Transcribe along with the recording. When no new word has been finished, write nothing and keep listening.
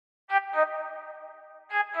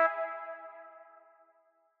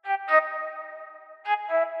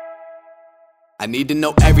I need to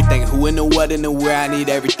know everything, who and the what and the where, I need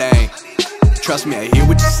everything. Trust me, I hear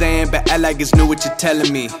what you're saying, but act like it's new what you're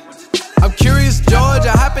telling me. I'm curious, George,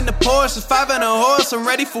 I hop in the Porsche, it's 5 and a horse, I'm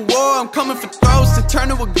ready for war, I'm coming for throats, to turn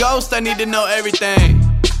to a ghost, I need to know everything.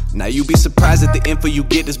 Now you be surprised at the info you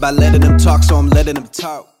get is by letting them talk, so I'm letting them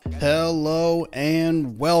talk. Hello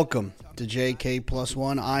and welcome to JK Plus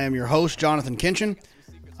One. I am your host, Jonathan Kinchin.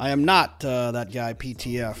 I am not that guy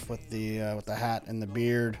PTF with the hat and the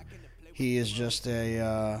beard. He is just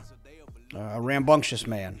a rambunctious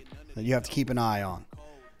man that you have to keep an eye on.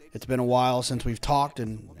 It's been a while since we've talked,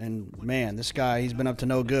 and man, this guy, he's been up to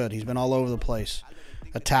no good. He's been all over the place,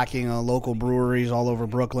 attacking local breweries all over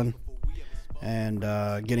Brooklyn, and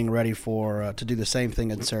getting ready to do the same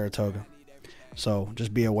thing in Saratoga. So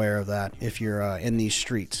just be aware of that if you're in these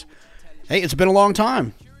streets. Hey, it's been a long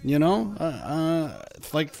time, you know,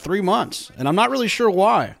 it's like 3 months, and I'm not really sure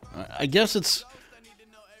why. I guess it's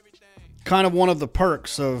kind of one of the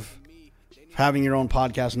perks of having your own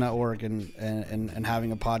podcast network and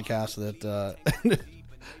having a podcast that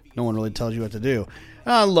no one really tells you what to do.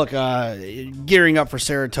 Gearing up for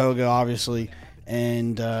Saratoga, obviously,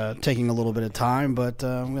 and taking a little bit of time, but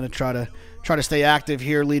I'm going to try to stay active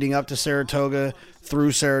here leading up to Saratoga,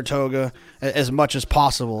 through Saratoga, as much as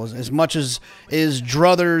possible. As much as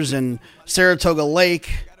Druthers and Saratoga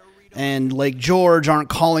Lake and Lake George aren't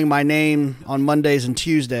calling my name on Mondays and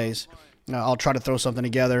Tuesdays, I'll try to throw something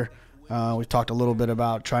together. We've talked a little bit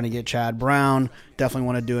about trying to get Chad Brown. Definitely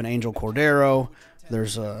want to do an Angel Cordero.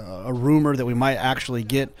 There's a rumor that we might actually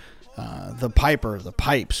get the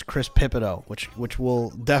Pipes, Chris Pipito, which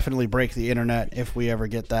will definitely break the internet if we ever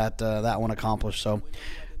get that one accomplished. So,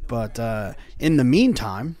 but in the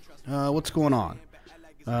meantime, what's going on?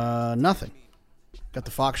 Nothing. Got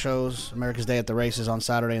the Fox shows, America's Day at the Races on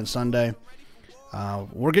Saturday and Sunday.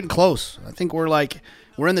 We're getting close. I think we're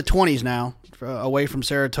in the 20s now, away from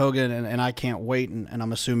Saratoga, and I can't wait, and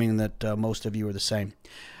I'm assuming that most of you are the same.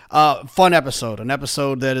 Fun episode, an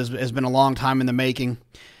episode that has been a long time in the making,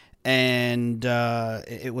 and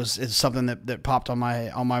it's something that popped on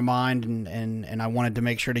my mind, and I wanted to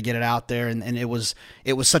make sure to get it out there, and it was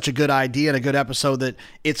such a good idea and a good episode that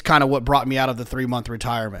it's kind of what brought me out of the 3-month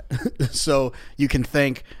retirement. So you can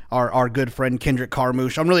thank our good friend Kendrick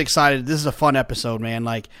Carmouche. I'm really excited. This is a fun episode, man.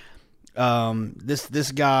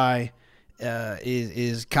 This guy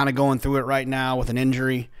is kind of going through it right now with an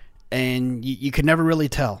injury, and you can never really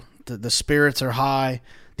tell. The spirits are high,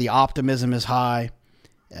 the optimism is high.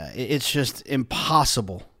 It's just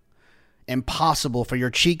impossible for your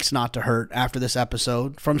cheeks not to hurt after this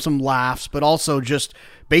episode from some laughs, but also just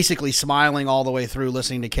basically smiling all the way through,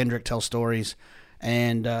 listening to Kendrick tell stories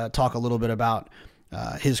and talk a little bit about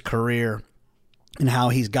his career and how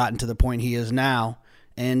he's gotten to the point he is now.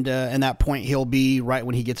 And that point he'll be right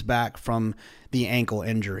when he gets back from the ankle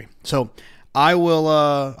injury. So I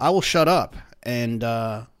will shut up, and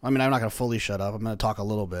I'm not going to fully shut up. I'm going to talk a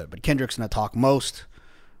little bit, but Kendrick's going to talk most.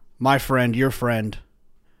 My friend, your friend,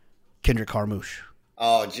 Kendrick Carmouche.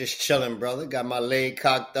 Oh, just chilling, brother. Got my leg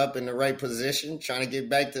cocked up in the right position, trying to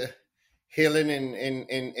get back to healing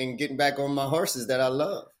and getting back on my horses that I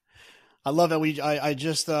love. I love that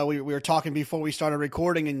we were talking before we started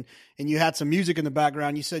recording, and you had some music in the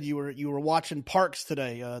background. You said you were watching Parks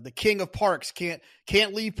today. The king of Parks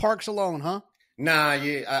can't leave Parks alone, huh? Nah,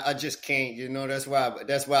 yeah, I just can't. You know, that's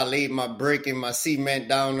why I laid my brick and my cement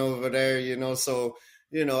down over there. You know, so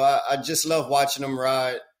you know, I just love watching them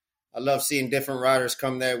ride. I love seeing different riders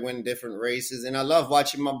come there, win different races, and I love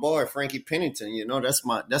watching my boy Frankie Pennington. You know, that's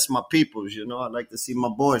my peoples. You know, I like to see my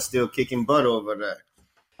boy still kicking butt over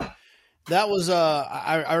there. That was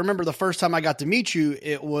I remember the first time I got to meet you.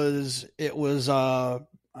 It was I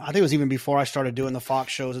think it was even before I started doing the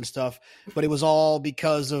Fox shows and stuff. But it was all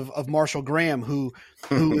because of Marshall Graham, who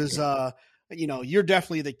is you know, you're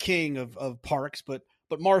definitely the king of Parks, but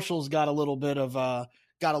Marshall's got a little bit of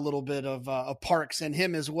Parks in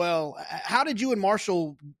him as well. How did you and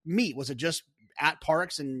Marshall meet? Was it just at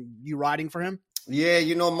Parks and you riding for him? Yeah,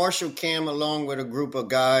 you know, Marshall came along with a group of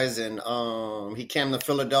guys, and he came to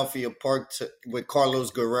Philadelphia Park with Carlos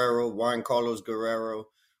Guerrero, Juan Carlos Guerrero,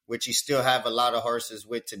 which he still have a lot of horses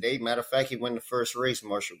with today. Matter of fact, he won the first race,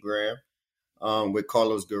 Marshall Graham, with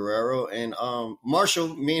Carlos Guerrero. And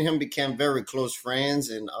Marshall, me and him became very close friends,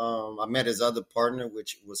 and I met his other partner,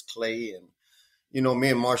 which was Clay. And, you know, me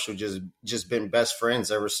and Marshall just been best friends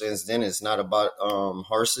ever since then. It's not about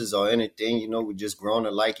horses or anything. You know, we just grown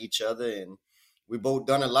to like each other, and we both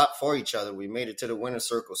done a lot for each other. We made it to the winner's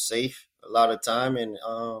circle safe a lot of time, and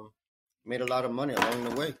made a lot of money along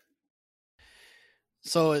the way.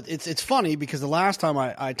 So it's funny because the last time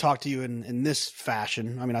I talked to you in this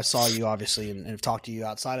fashion, I mean, I saw you obviously and have talked to you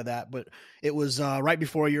outside of that, but it was right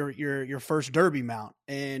before your first Derby mount.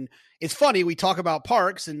 And it's funny, we talk about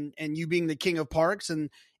Parks and you being the king of Parks, and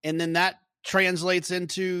then that translates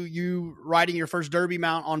into you riding your first Derby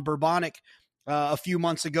mount on Bourbonic a few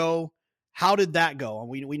months ago. How did that go?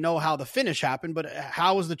 We know how the finish happened, but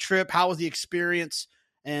how was the trip? How was the experience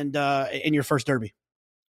and in your first Derby?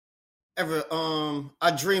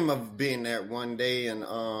 I dream of being there one day, and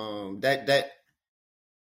that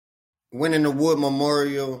winning the Wood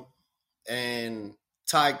Memorial and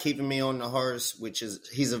Ty keeping me on the horse,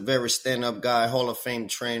 he's a very stand-up guy, Hall of Fame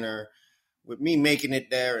trainer. With me making it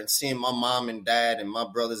there and seeing my mom and dad and my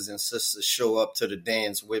brothers and sisters show up to the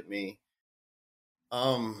dance with me,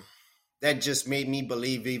 that just made me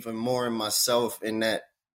believe even more in myself, and that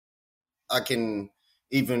I can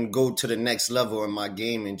even go to the next level in my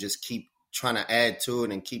game and just keep trying to add to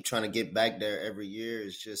it and keep trying to get back there every year.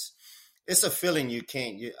 It's a feeling you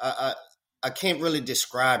can't, I can't really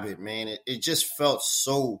describe it, man. It just felt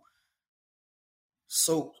so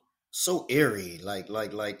eerie.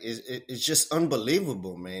 It's just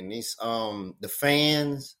unbelievable, man. These, the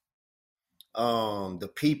fans, the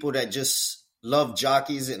people that just love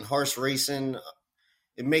jockeys and horse racing,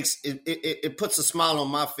 it puts a smile on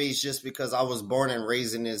my face just because I was born and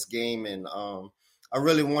raised in this game, and I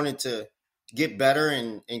really wanted to get better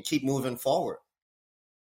and keep moving forward.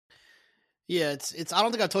 Yeah, it's. I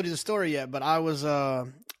don't think I told you the story yet, but I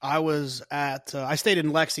stayed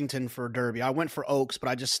in Lexington for Derby. I went for Oaks, but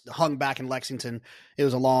I just hung back in Lexington. It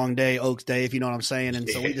was a long day, Oaks Day, if you know what I'm saying. And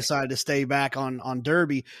so we decided to stay back on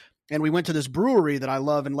Derby. And we went to this brewery that I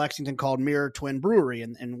love in Lexington called Mirror Twin Brewery.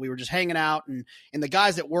 And we were just hanging out. And the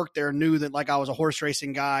guys that worked there knew that like I was a horse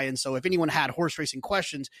racing guy. And so if anyone had horse racing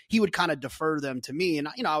questions, he would kind of defer them to me. And,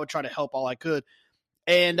 I would try to help all I could.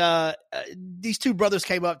 And these two brothers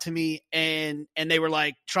came up to me and they were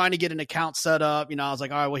like trying to get an account set up. I was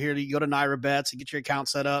like, all right, well, here you go to Naira Bets and get your account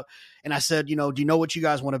set up. And I said, do you know what you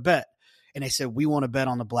guys want to bet? And they said, we want to bet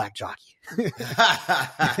on the black jockey.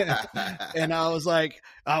 And I was like,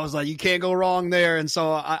 you can't go wrong there. And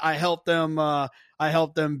so I helped them. I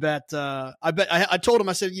helped them bet. I told them,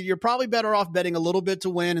 I said, you're probably better off betting a little bit to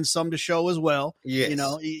win and some to show as well. Yes.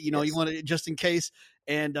 You want to, just in case.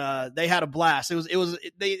 And they had a blast. It was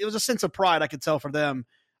a sense of pride I could tell for them.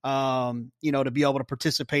 To be able to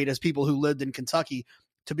participate as people who lived in Kentucky,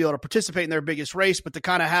 to be able to participate in their biggest race, but to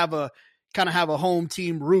kind of have a home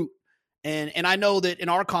team root. And I know that in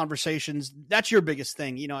our conversations, that's your biggest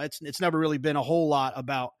thing. It's never really been a whole lot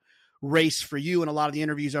about race for you in a lot of the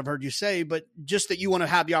interviews I've heard you say, but just that you want to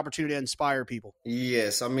have the opportunity to inspire people.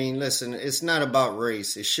 Yes. I mean, listen, it's not about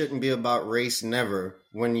race. It shouldn't be about race. Never.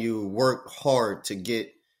 When you work hard to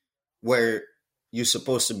get where you're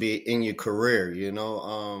supposed to be in your career,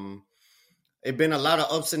 it's been a lot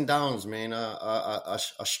of ups and downs, man. I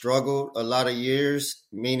struggled a lot of years,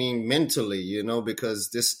 meaning mentally, because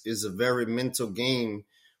this is a very mental game,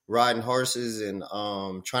 riding horses and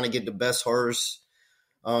trying to get the best horse,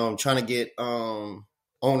 trying to get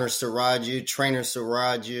owners to ride you, trainers to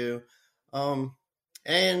ride you.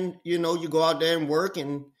 And, you go out there and work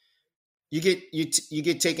and you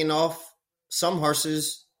get taken off some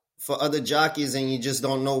horses for other jockeys, and you just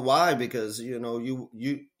don't know why, because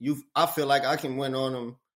I feel like I can win on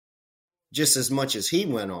them just as much as he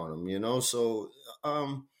went on them, So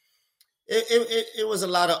it was a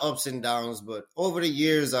lot of ups and downs, but over the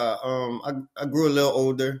years, I grew a little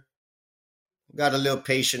older, got a little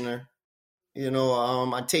patienter.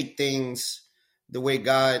 I take things the way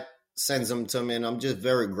God sends them to me, and I'm just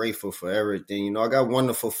very grateful for everything. I got a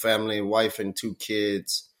wonderful family, wife and 2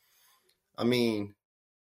 kids. I mean,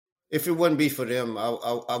 if it wouldn't be for them,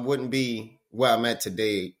 I wouldn't be where I'm at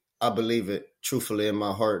today. I believe it truthfully in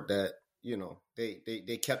my heart that,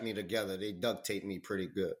 they kept me together. They duct taped me pretty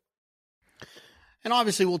good. And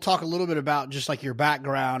obviously we'll talk a little bit about just like your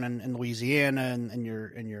background in Louisiana and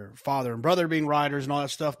your father and brother being riders and all that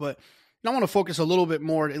stuff. But I want to focus a little bit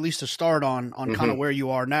more, at least to start on kind of where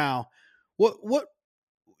you are now. How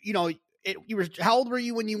old were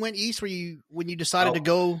you when you went east? When you decided to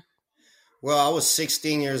go? Well, I was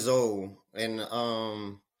 16 years old, and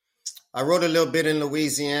I rode a little bit in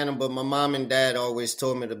Louisiana, but my mom and dad always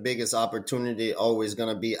told me the biggest opportunity always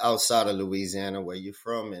going to be outside of Louisiana, where you're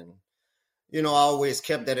from. And, I always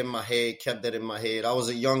kept that in my head. I was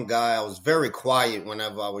a young guy. I was very quiet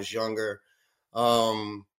whenever I was younger.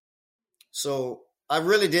 So I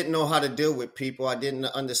really didn't know how to deal with people. I didn't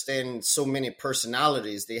understand so many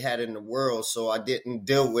personalities they had in the world. So I didn't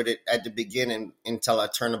deal with it at the beginning until I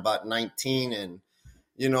turned about 19. And,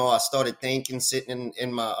 I started thinking, sitting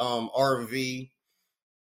in my RV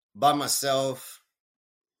by myself,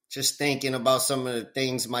 just thinking about some of the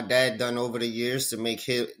things my dad done over the years to make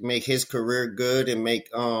his career good and make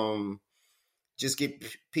just get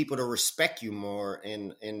people to respect you more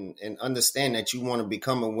and understand that you want to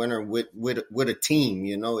become a winner with a team.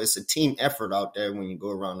 It's a team effort out there when you go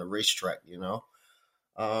around the racetrack. It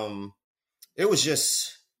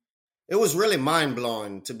was really mind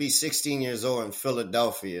blowing to be 16 years old in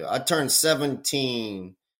Philadelphia. I turned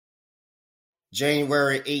 17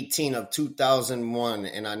 January 18 of 2001,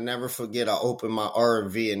 and I never forget. I opened my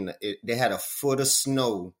RV and they had a foot of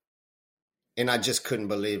snow. And I just couldn't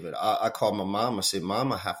believe it. I called my mom. I said,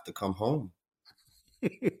 "Mom, I have to come home.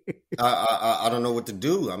 I don't know what to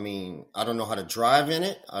do. I mean, I don't know how to drive in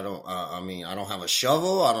it. I don't have a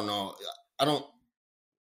shovel. I don't know.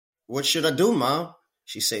 What should I do, Mom?"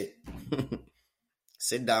 She said,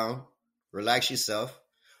 "Sit down, relax yourself,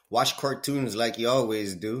 watch cartoons like you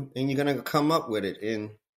always do, and you're going to come up with it."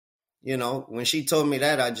 And, when she told me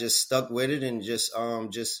that, I just stuck with it and just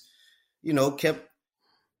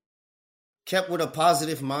kept with a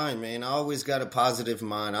positive mind, man. I always got a positive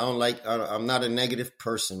mind. I'm not a negative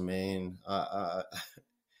person, man.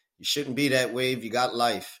 You shouldn't be that way if you got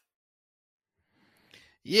life.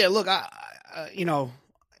 Yeah, look,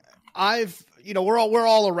 we're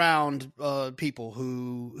all around people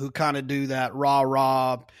who kind of do that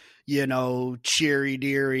rah, cheery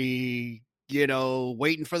deary,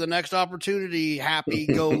 waiting for the next opportunity, happy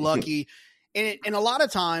go lucky. And a lot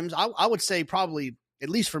of times I would say probably, at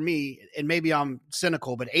least for me, and maybe I'm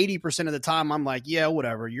cynical, but 80% of the time I'm like, yeah,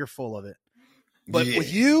 whatever, you're full of it. But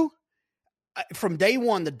with you, from day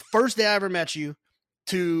one, the first day I ever met you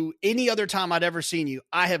to any other time I'd ever seen you,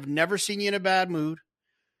 I have never seen you in a bad mood.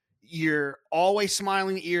 You're always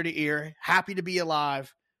smiling ear to ear, happy to be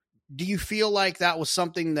alive. Do you feel like that was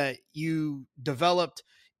something that you developed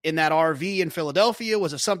in that RV in Philadelphia?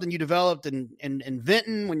 Was it something you developed in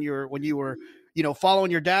Vinton when you were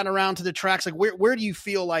following your dad around to the tracks? Like where do you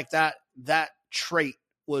feel like that trait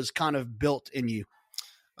was kind of built in you?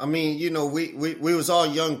 I mean, we was all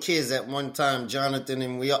young kids at one time, Jonathan,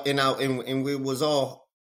 and we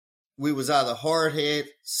was either hard head,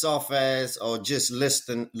 soft ass, or just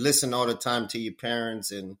listen all the time to your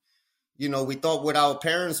parents. And, we thought what our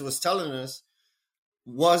parents was telling us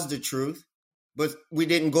was the truth, but we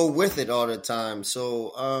didn't go with it all the time.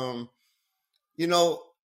 So,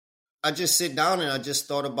 I just sit down and I just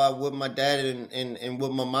thought about what my dad and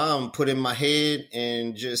what my mom put in my head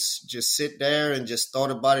and just sit there and just thought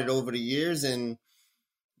about it over the years. And,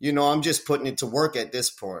 I'm just putting it to work at this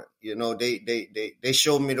point. They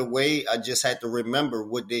showed me the way. I just had to remember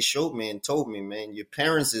what they showed me and told me, man, your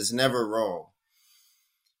parents is never wrong.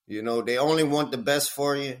 They only want the best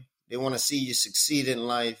for you. They want to see you succeed in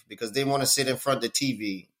life because they want to sit in front of the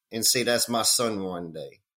TV and say, that's my son one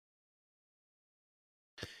day.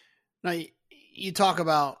 Now you talk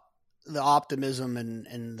about the optimism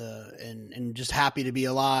and just happy to be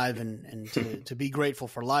alive and to be grateful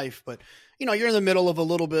for life. But, you're in the middle of a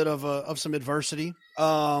little bit of some adversity.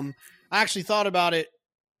 I actually thought about it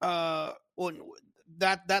that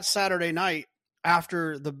Saturday night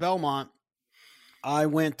after the Belmont. I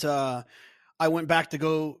went back to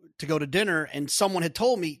go to dinner, and someone had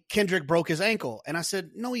told me Kendrick broke his ankle, and I said,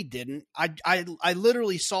 no, he didn't. I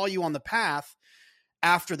literally saw you on the path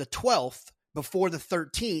after the 12th, before the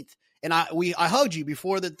 13th, and I hugged you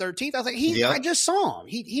before the 13th. I was like, I just saw him.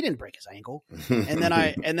 He didn't break his ankle. And then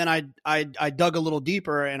I dug a little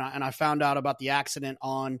deeper, and I found out about the accident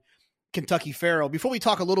on Kentucky Pharoah. Before we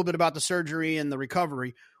talk a little bit about the surgery and the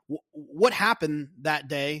recovery, what happened that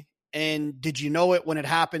day? And did you know it when it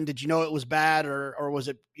happened? Did you know it was bad, or was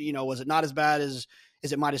it not as bad as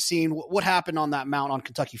it might have seemed? What happened on that mount on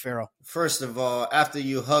Kentucky Pharoah? First of all, after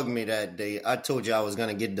you hugged me that day, I told you I was going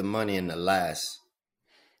to get the money in the last.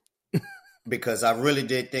 Because I really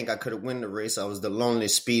did think I could have won the race. I was the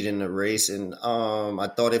loneliest speed in the race. And I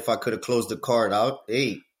thought if I could have closed the card out,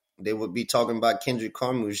 they would be talking about Kendrick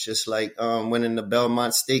Carmouche just like winning the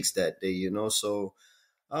Belmont Stakes that day, So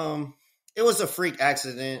it was a freak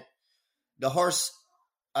accident. The horse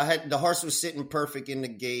was sitting perfect in the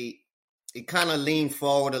gate. It kind of leaned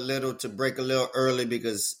forward a little to break a little early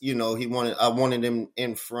because, I wanted him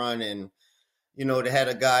in front, and, they had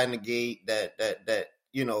a guy in the gate that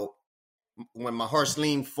when my horse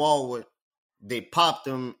leaned forward, they popped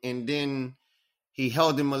him, and then he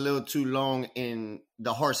held him a little too long, and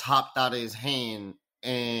the horse hopped out of his hand,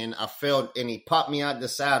 and I felt, and he popped me out the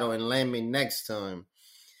saddle and landed me next to him.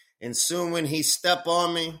 And soon when he stepped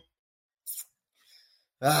on me,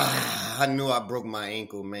 I knew I broke my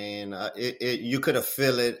ankle, man. You could have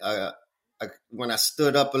feel it. When I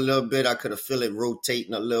stood up a little bit, I could have feel it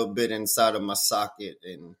rotating a little bit inside of my socket,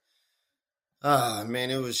 and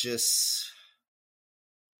man, it was just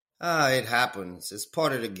it happens. It's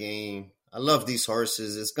part of the game. I love these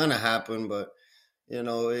horses. It's gonna happen, but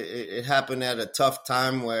it happened at a tough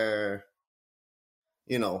time where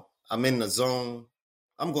I'm in the zone.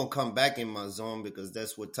 I'm gonna come back in my zone because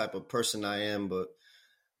that's what type of person I am, but.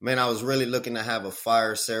 Man, I was really looking to have a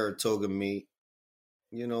fire Saratoga meet.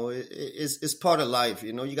 It's part of life.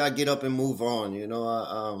 You gotta get up and move on.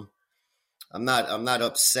 I'm not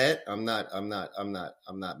upset. I'm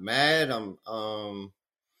not mad.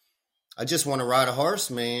 I just want to ride a horse,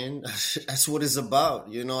 man. That's what it's about.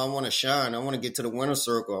 I want to shine. I want to get to the winner's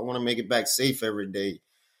circle. I want to make it back safe every day.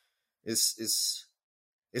 It's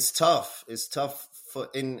tough. It's tough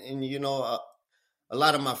a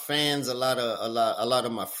lot of my fans, a lot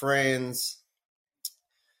of my friends,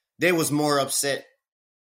 they was more upset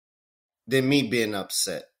than me being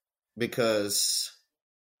upset because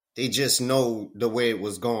they just know the way it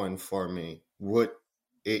was going for me, what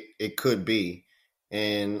it could be.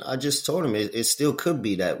 And I just told them it still could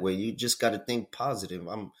be that way. You just got to think positive.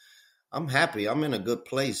 I'm happy. I'm in a good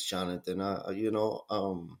place, Jonathan. I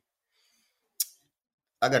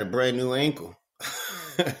got a brand new ankle.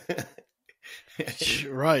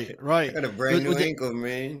 Right. I got a brand new ankle,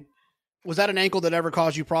 man. Was that an ankle that ever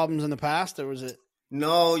caused you problems in the past, or was it?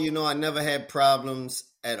 No, I never had problems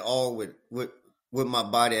at all with my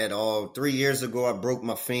body at all. 3 years ago, I broke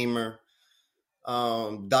my femur.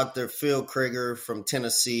 Dr. Phil Krieger from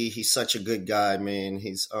Tennessee, he's such a good guy, man.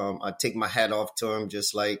 He's I take my hat off to him,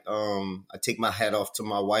 just like I take my hat off to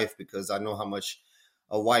my wife, because I know how much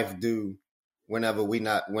a wife do whenever when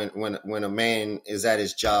a man is at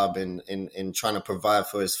his job and trying to provide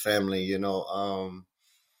for his family.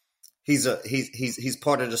 He's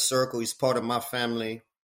part of the circle. He's part of my family.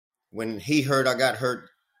 When he heard I got hurt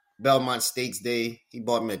Belmont Stakes Day, he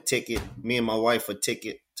bought me a ticket, me and my wife a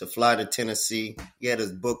ticket to fly to Tennessee. He had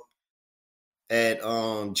his book at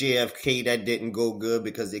JFK. That didn't go good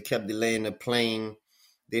because they kept delaying the plane.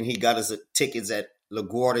 Then he got us tickets at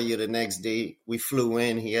LaGuardia the next day. We flew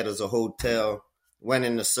in. He had us a hotel. Went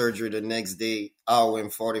into surgery the next day, hour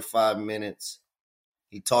and 45 minutes.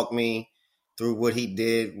 He talked me through what he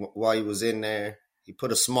did while he was in there. He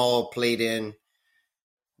put a small plate in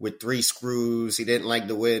with 3 screws. He didn't like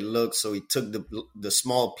the way it looked, so he took the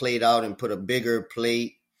small plate out and put a bigger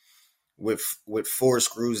plate with 4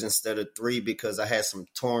 screws instead of 3 because I had some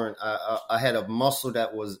torn. I had a muscle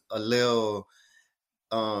that was a little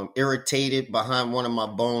irritated behind one of my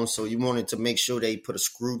bones, so you wanted to make sure they put a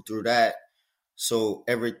screw through that so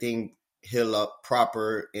everything heal up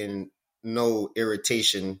proper and no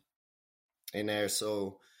irritation in there.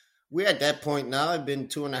 So we're at that point now. It's been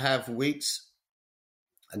 2.5 weeks.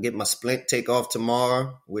 I get my splint take off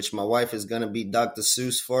tomorrow, which my wife is going to be Dr.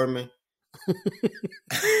 Seuss for me.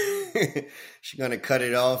 She's going to cut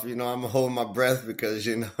it off. I'm going to hold my breath because,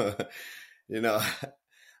 I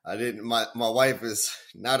didn't, my wife is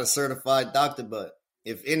not a certified doctor, but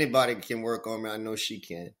if anybody can work on me, I know she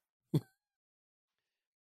can.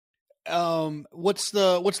 What's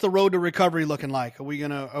the road to recovery looking like? Are we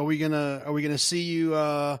gonna see you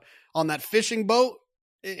on that fishing boat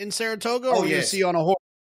in Saratoga, or are we gonna see you on a horse?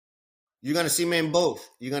 You're gonna see me in both.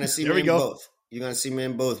 You're gonna see me in both. You're gonna see me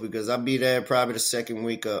in both because I'll be there probably the second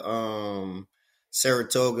week of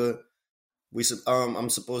Saratoga. I'm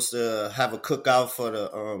supposed to have a cookout for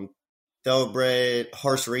the Thoroughbred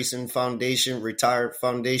Horse Racing Foundation, retired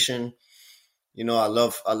foundation. I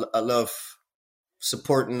love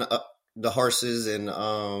supporting the horses and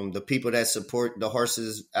the people that support the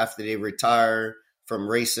horses after they retire from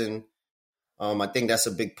racing. I think that's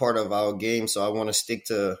a big part of our game, so I want to stick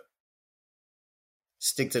to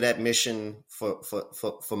that mission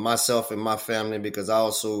for myself and my family, because I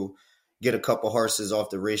also get a couple horses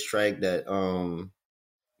off the racetrack that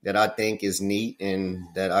I think is neat and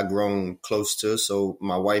that I've grown close to. So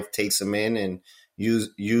my wife takes them in and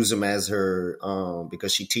use them as her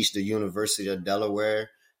because she teaches the University of Delaware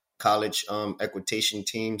college equitation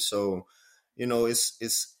team. So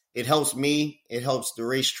it helps me, it helps the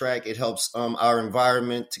racetrack, it helps our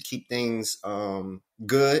environment to keep things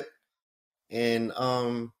good, and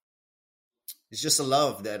it's just a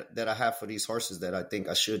love that I have for these horses that I think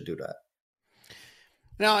I should do that.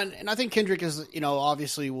 Now, and I think Kendrick is,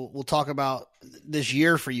 obviously we'll talk about this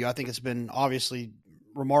year for you. I think it's been obviously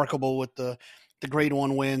remarkable with the Grade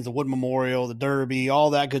 1 wins, the Wood Memorial, the Derby,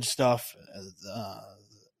 all that good stuff,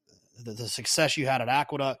 the success you had at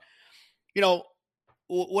Aqueduct.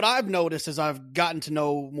 what I've noticed as I've gotten to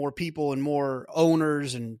know more people and more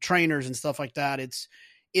owners and trainers and stuff like that, it's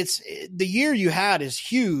the year you had is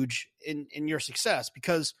huge in your success,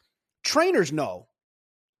 because trainers know,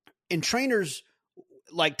 and trainers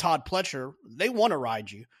like Todd Pletcher, they want to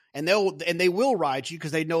ride you, and they will ride you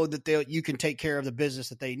because they know that you can take care of the business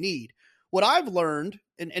that they need. What I've learned,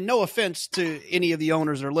 and no offense to any of the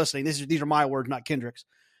owners that are listening, these are my words, not Kendrick's.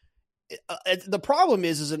 The problem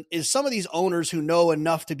is some of these owners who know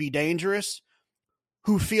enough to be dangerous,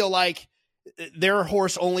 who feel like their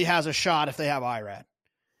horse only has a shot if they have IRAD.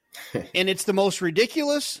 And it's the most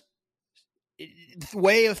ridiculous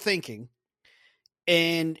way of thinking.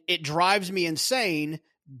 And it drives me insane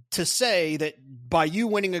to say that by you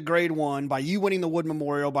winning a Grade 1, by you winning the Wood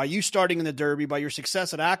Memorial, by you starting in the Derby, by your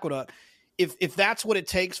success at Aqueduct, if that's what it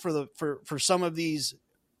takes for some of these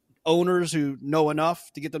owners who know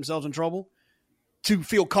enough to get themselves in trouble to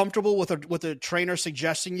feel comfortable with a trainer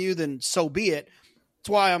suggesting you, then so be it. That's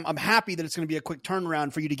why I'm happy that it's going to be a quick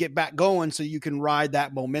turnaround for you to get back going so you can ride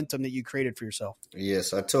that momentum that you created for yourself.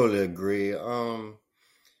 Yes, I totally agree. I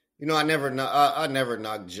never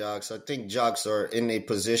knock jocks. I think jocks are in a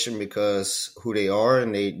position because who they are,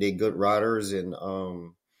 and they good riders. And,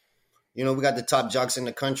 we got the top jocks in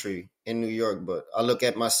the country in New York, but I look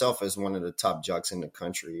at myself as one of the top jocks in the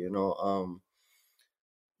country.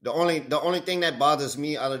 The only thing that bothers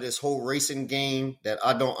me out of this whole racing game that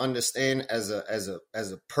I don't understand as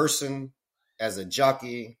a person, as a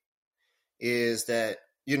jockey, is that,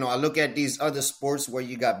 I look at these other sports where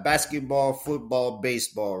you got basketball, football,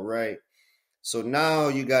 baseball, right? So now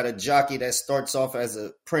you got a jockey that starts off as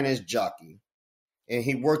an apprentice jockey, and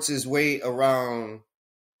he works his way around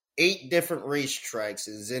 8 different racetracks,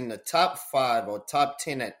 is in the top 5 or top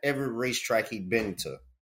 10 at every racetrack he'd been to.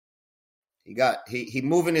 He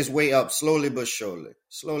moving his way up slowly but surely.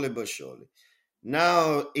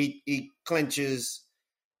 Now he clinches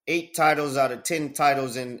 8 titles out of 10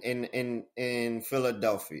 titles in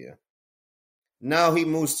Philadelphia. Now he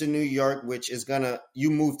moves to New York, which is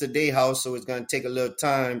you move to their house, so it's gonna take a little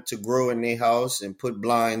time to grow in their house and put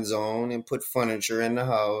blinds on and put furniture in the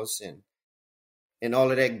house and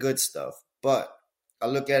all of that good stuff. But I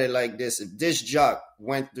look at it like this: if this jock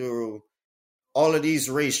went through all of these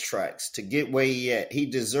racetracks to get where he at, he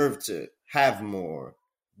deserved to have more,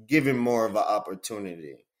 give him more of an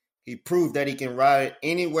opportunity. He proved that he can ride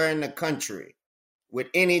anywhere in the country with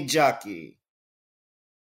any jockey.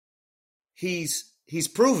 He's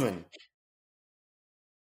proven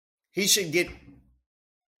he should get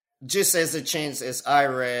just as a chance as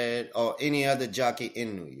Irad or any other jockey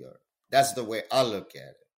in New York. That's the way I look at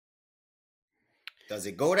it. Does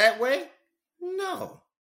it go that way? No.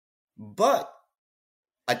 But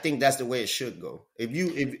I think that's the way it should go. It's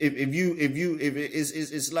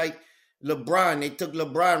like LeBron. They took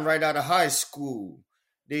LeBron right out of high school.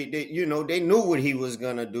 They knew what he was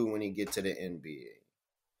gonna do when he get to the NBA.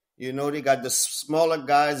 They got the smaller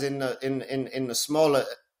guys in the smaller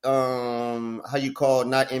how you call,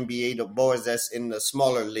 not NBA, the boys that's in the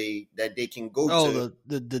smaller league that they can go to. Oh,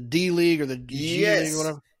 the D League or the G League or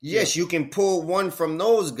whatever. Yes, you can pull one from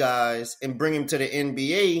those guys and bring him to the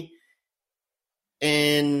NBA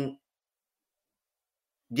and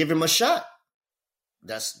give him a shot.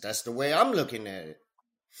 That's the way I'm looking at it.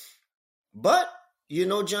 But,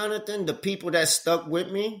 Jonathan, the people that stuck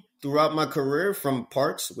with me throughout my career from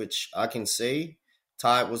Parks, which I can say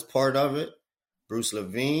Todd was part of it, Bruce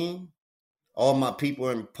Levine, all my people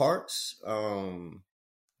in Parks,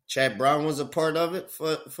 Chad Brown was a part of it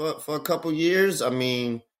for a couple years. I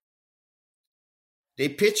mean, they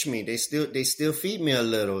pitch me. They still feed me a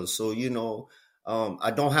little. So,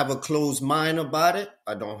 I don't have a closed mind about it.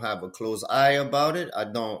 I don't have a closed eye about it. I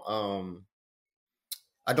don't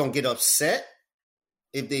get upset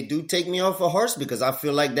if they do take me off a horse, because I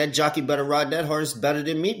feel like that jockey better ride that horse better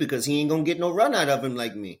than me, because he ain't gonna get no run out of him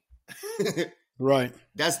like me. Right.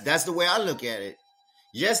 That's the way I look at it.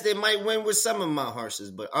 Yes, they might win with some of my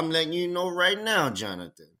horses, but I'm letting you know right now,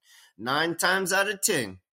 Jonathan, 9 times out of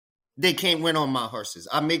 10, they can't win on my horses.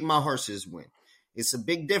 I make my horses win. It's a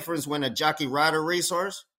big difference when a jockey ride a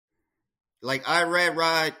racehorse. Like I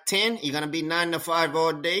ride 10, you're going to be 9-5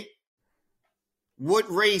 all day.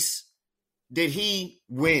 What race did he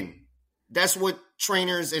win? That's what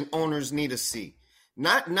trainers and owners need to see.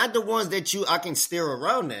 Not the ones that I can steer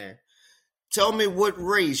around there. Tell me what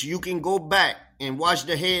race you can go back and watch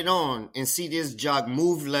the head on and see this jock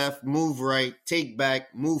move left, move right, take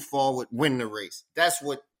back, move forward, win the race. That's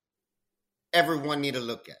what everyone need to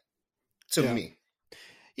look at, to me.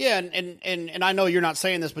 Yeah, and I know you're not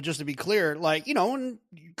saying this, but just to be clear, like, you know, and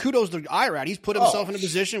kudos to Irad. He's put himself in a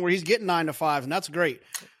position where he's getting 9 to 5, and that's great.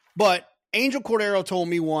 But Angel Cordero told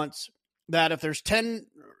me once that if there's 10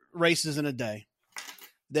 races in a day,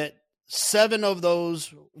 that 7 of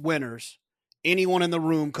those winners, anyone in the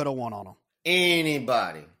room could have won on them.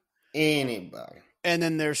 Anybody. And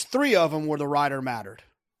then there's 3 of them where the rider mattered.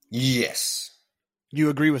 Yes. You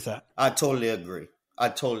agree with that? I totally agree.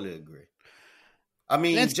 I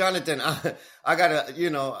mean, Jonathan, I gotta, you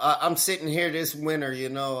know, I'm sitting here this winter, you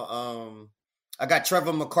know, I got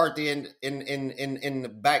Trevor McCarthy in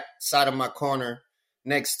the back side of my corner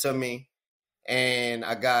next to me. And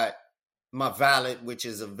I got my valet, which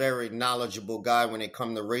is a very knowledgeable guy when it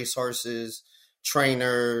comes to racehorses,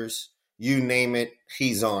 trainers, you name it,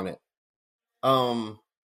 he's on it.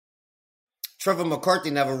 Trevor McCarthy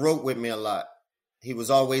never rode with me a lot. He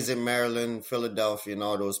was always in Maryland, Philadelphia, and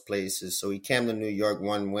all those places. So he came to New York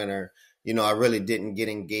one winter. You know, I really didn't get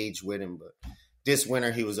engaged with him. But this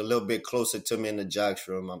winter, he was a little bit closer to me in the jocks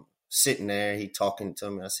room. I'm sitting there. He talking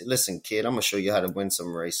to me. I said, listen, kid, I'm going to show you how to win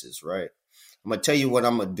some races, right? I'm going to tell you what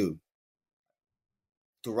I'm going to do.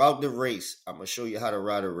 Throughout the race, I'm going to show you how to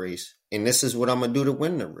ride a race. And this is what I'm going to do to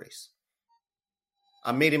win the race.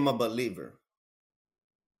 I made him a believer.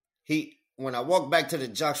 When I walked back to the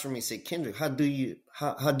jocks room, he said, Kendrick, how do you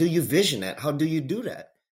vision that? How do you do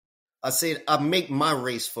that? I said, I make my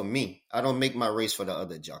race for me. I don't make my race for the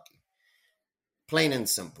other jockey. Plain and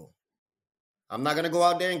simple. I'm not going to go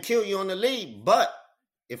out there and kill you on the lead, but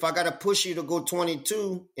if I got to push you to go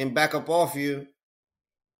 22 and back up off you,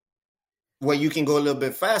 where you can go a little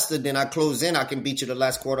bit faster, then I close in, I can beat you the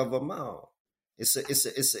last quarter of a mile.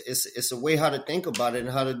 It's a way how to think about it and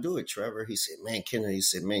how to do it, Trevor. He said, man, Kendrick, he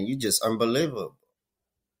said, man, you just unbelievable.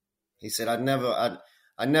 He said, I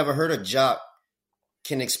never heard a jock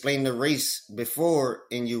can explain the race before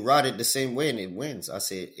and you ride it the same way and it wins. I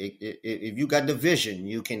said, if you got the vision,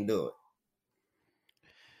 you can do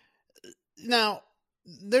it. Now,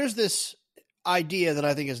 there's this idea that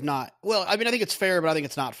I think is not, well, I mean, I think it's fair, but I think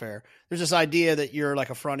it's not fair. There's this idea that you're like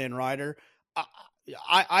a front end rider.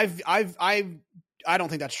 I don't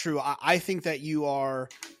think that's true. I think that you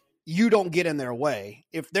don't get in their way.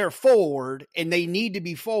 If they're forward and they need to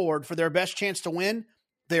be forward for their best chance to win,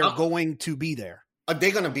 they're going to be there.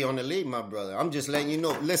 They're going to be on the lead, my brother. I'm just letting you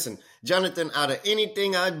know. Listen, Jonathan, out of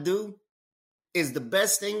anything I do, is the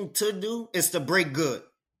best thing to do is to break good.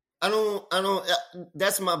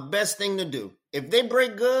 That's my best thing to do. If they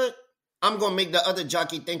break good, I'm going to make the other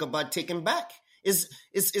jockey think about taking back. It's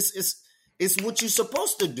what you're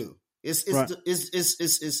supposed to do. It's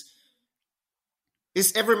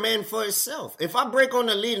every man for himself. If I break on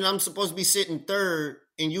the lead and I'm supposed to be sitting third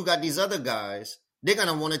and you got these other guys, they're going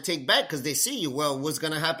to want to take back because they see you. Well, what's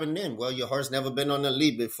going to happen then? Well, your horse never been on the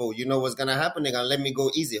lead before. You know what's going to happen? They're going to let me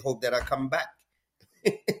go easy. Hope that I come back.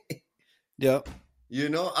 Yep. You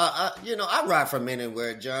know, I ride from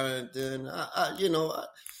anywhere, Jonathan. I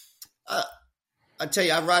tell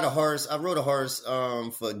you, I rode a horse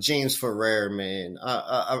for James Ferrer, man.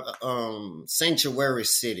 Sanctuary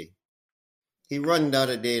City. He run the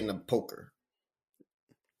other day in the poker.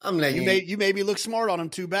 I'm letting you made me look smart on him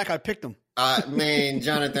too. Back, I picked him. Man,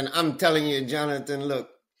 Jonathan, I'm telling you, Jonathan. Look,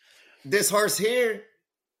 this horse here,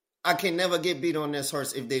 I can never get beat on this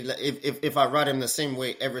horse if I ride him the same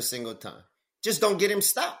way every single time. Just don't get him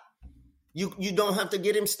stopped. You don't have to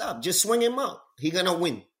get him stopped. Just swing him out. He gonna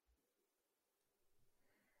win.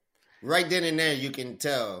 Right then and there, you can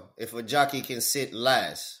tell if a jockey can sit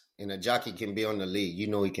last and a jockey can be on the lead. You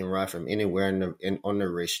know he can ride from anywhere on the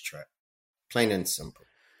racetrack. Plain and simple.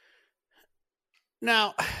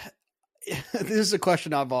 Now, this is a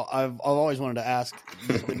question I've always wanted to ask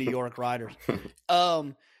the New York riders,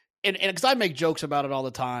 and because I make jokes about it all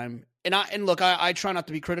the time. And look, I try not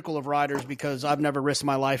to be critical of riders because I've never risked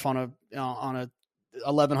my life on a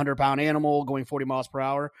 1,100 pound animal going 40 miles per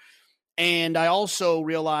hour. And I also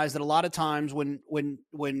realize that a lot of times when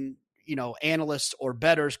you know, analysts or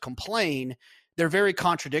bettors complain, they're very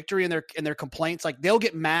contradictory in their complaints. Like they'll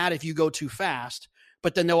get mad if you go too fast,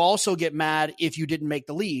 but then they'll also get mad if you didn't make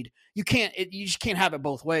the lead. You just can't have it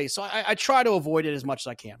both ways. So I try to avoid it as much as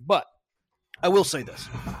I can. But I will say this: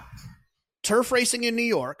 turf racing in New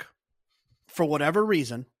York, for whatever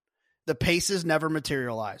reason, the paces never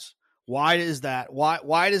materialize. Why is that?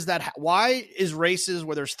 Why does that? Why is races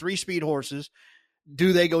where there's 3-speed horses,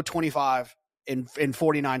 do they go 25 in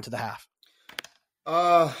 49 to the half?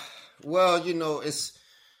 Well, you know, it's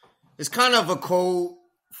kind of a code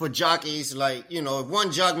for jockeys. Like, you know, if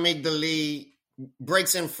one jock make the lead,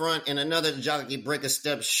 breaks in front, and another jockey break a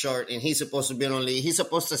step short, and he's supposed to be on lead, he's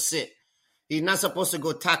supposed to sit. He's not supposed to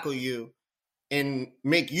go tackle you and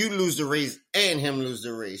make you lose the race and him lose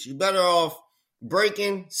the race. You better off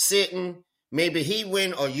breaking, sitting. Maybe he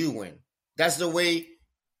win or you win. That's the way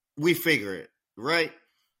we figure it, right?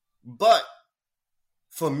 But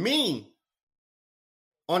for me,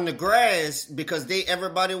 on the grass, because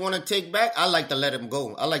everybody want to take back, I like to let them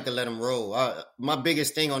go. I like to let them roll. My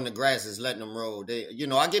biggest thing on the grass is letting them roll.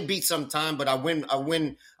 I get beat sometime, but I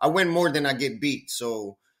win more than I get beat.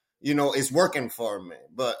 So, it's working for me.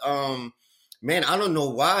 But man, I don't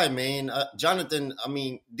know why, man. Jonathan, I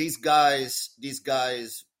mean, these guys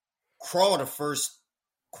crawl the first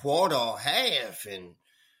quarter or half, and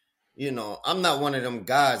I'm not one of them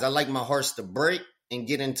guys. I like my horse to break and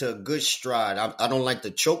get into a good stride. I don't like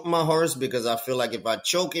to choke my horse, because I feel like if I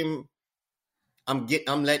choke him, I'm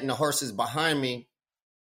letting the horses behind me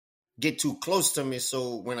get too close to me.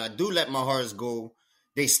 So when I do let my horse go,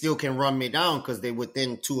 they still can run me down because they're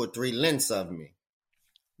within 2 or 3 lengths of me.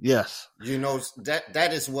 Yes. That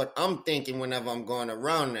is what I'm thinking whenever I'm going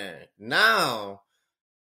around there. Now,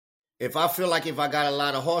 if I feel like if I got a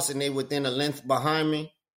lot of horse and they within a length behind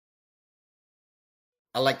me,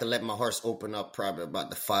 I like to let my horse open up probably about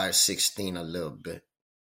the 5-16 a little bit.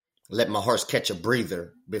 Let my horse catch a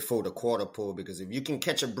breather before the quarter pull, because if you can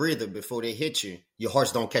catch a breather before they hit you, your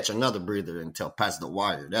horse don't catch another breather until past the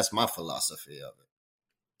wire. That's my philosophy of it.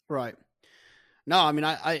 Right. No, I mean,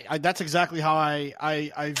 I that's exactly how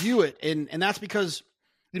I view it. And that's because,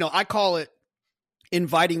 I call it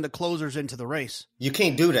inviting the closers into the race. You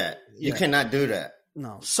can't do that. You cannot do that.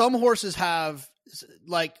 No. Some horses have,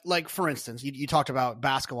 like for instance, you talked about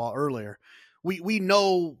basketball earlier. We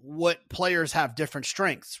know what players have different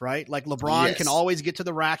strengths, right? Like LeBron can always get to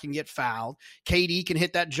the rack and get fouled. KD can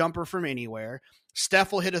hit that jumper from anywhere.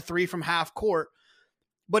 Steph will hit a 3 from half court.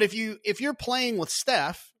 But if you're playing with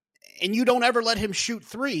Steph and you don't ever let him shoot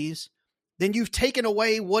threes, then you've taken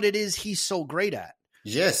away what it is he's so great at.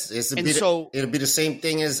 Yes, it'll be the same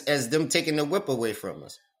thing as them taking the whip away from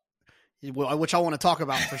us. Which I want to talk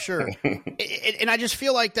about for sure. And I just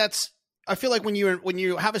feel like when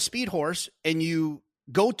you have a speed horse and you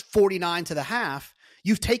go 49 to the half,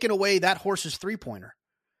 you've taken away that horse's 3-pointer.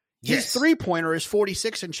 His 3-pointer is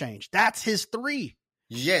 46 and change. That's his 3.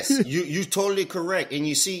 Yes, you're totally correct. And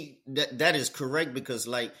you see that is correct, because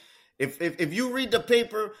like if you read the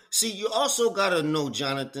paper, see, you also gotta know,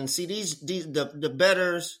 Jonathan, see the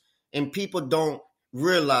bettors and people don't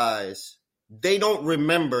realize. They don't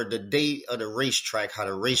remember the day of the racetrack, how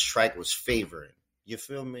the racetrack was favoring. You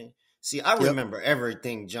feel me? See, I remember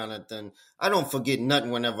everything, Jonathan. I don't forget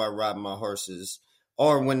nothing whenever I ride my horses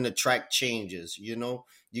or when the track changes, You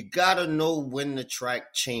got to know when the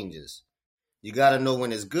track changes. You got to know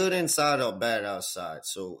when it's good inside or bad outside.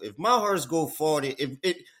 So if my horse go 40,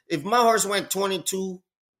 if my horse went 22,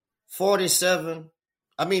 47,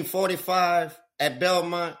 45 at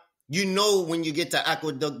Belmont, when you get to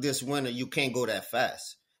Aqueduct this winter, you can't go that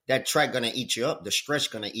fast. That track going to eat you up. The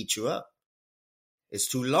stretch going to eat you up. It's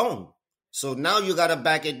too long. So now you got to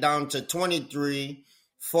back it down to 23,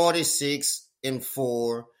 46, and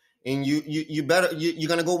 4. And you're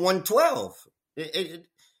going to go 112.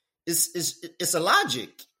 It's a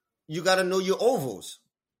logic. You got to know your ovals.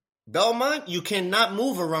 Belmont, you cannot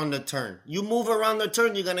move around the turn. You move around the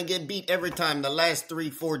turn, you're going to get beat every time. The last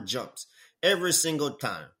 3-4 jumps. Every single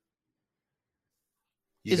time.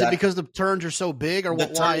 Is it because the turns are so big, or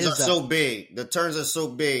what? Why is that? The turns are so big. The turns are so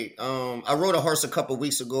big. I rode a horse a couple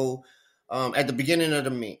weeks ago at the beginning of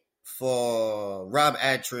the meet for Rob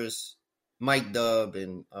Atras, Mike Dubb,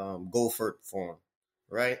 and Goldford Farm,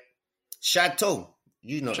 right? Chateau,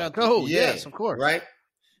 Chateau, yes, of course. Right?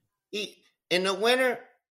 In the winter,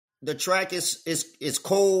 the track is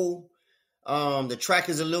cold. The track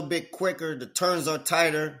is a little bit quicker. The turns are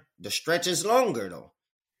tighter. The stretch is longer, though.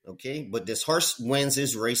 Okay, but this horse wins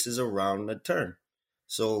his races around the turn.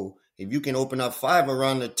 So if you can open up 5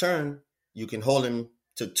 around the turn, you can hold him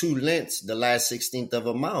to 2 lengths the last 16th of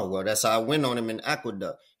a mile. Well, that's how I went on him in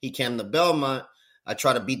Aqueduct. He came to Belmont. I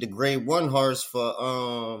try to beat the grade 1 horse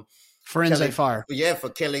for Forensic Fire. Yeah, for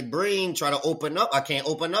Kelly Breen. Try to open up. I can't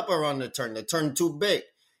open up around the turn. The turn too big.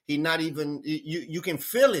 He not even. You can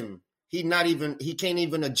feel him. He can't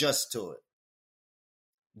even adjust to it.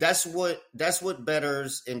 That's what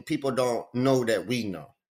bettors and people don't know that we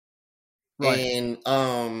know. Right. And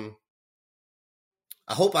I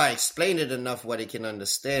hope I explained it enough where they can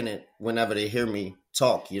understand it whenever they hear me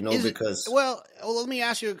talk, because... Well, let me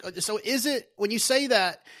ask you, so is it, when you say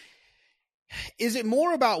that, is it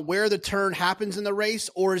more about where the turn happens in the race,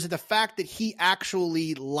 or is it the fact that he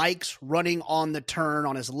actually likes running on the turn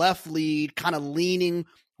on his left lead, kind of leaning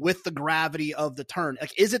with the gravity of the turn?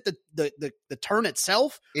 Like, is it the turn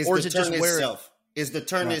itself, or is it just where it's the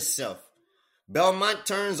turn itself? Belmont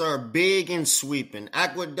turns are big and sweeping.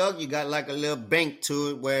 Aqueduct, you got like a little bank to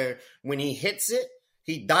it where when he hits it,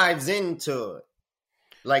 he dives into it.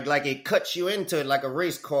 Like it cuts you into it like a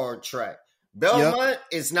race car track. Belmont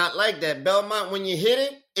is not like that. Belmont, when you hit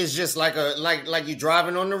it, it's just like you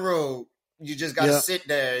driving on the road. You just got to sit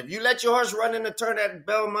there. If you let your horse run in the turn at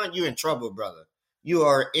Belmont, you're in trouble, brother. You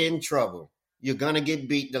are in trouble. You're going to get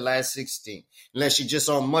beat the last 16, unless you're just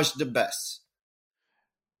on much the best.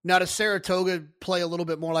 Now, does Saratoga play a little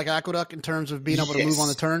bit more like Aqueduct in terms of being able to move on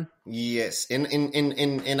the turn? Yes.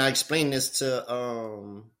 And I explained this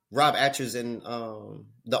to Rob Atchers and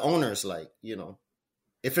the owners, like, you know,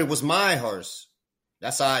 if it was my horse,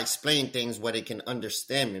 that's how I explain things where they can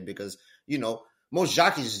understand me, because, you know, most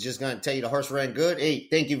jockeys is just going to tell you the horse ran good. Hey,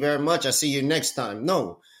 thank you very much. I'll see you next time.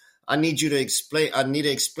 No, I need to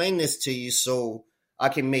explain this to you so I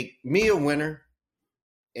can make me a winner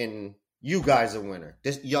and you guys a winner.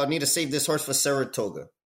 Y'all need to save this horse for Saratoga.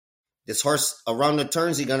 This horse around the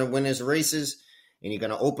turns, he's going to win his races, and you're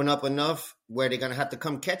going to open up enough where they're going to have to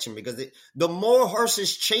come catch him, because the more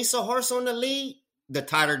horses chase a horse on the lead, the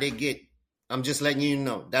tighter they get. I'm just letting you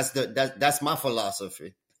know. That's my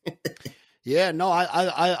philosophy. Yeah, no,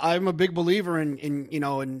 I'm a big believer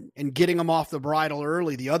in getting them off the bridle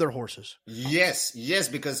early, the other horses. Yes,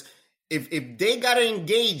 because if they got to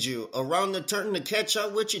engage you around the turn to catch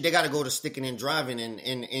up with you, they got to go to sticking and driving,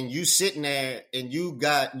 and you sitting there, and you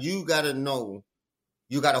got to know,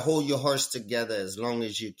 you got to hold your horse together as long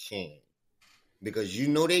as you can, because you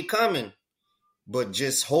know they coming. But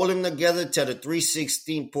just hold him together to the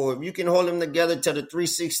 3/16 pole. If you can hold him together to the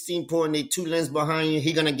 3/16 pole and they 2 lengths behind you,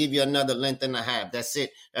 he's going to give you another length and a half. That's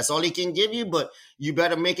it. That's all he can give you, but you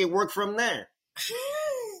better make it work from there.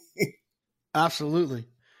 Absolutely.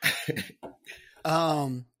 Yeah,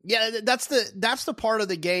 that's the part of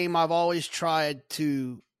the game I've always tried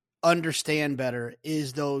to understand better,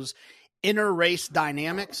 is those inner race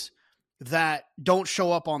dynamics that don't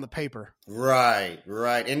show up on the paper. Right.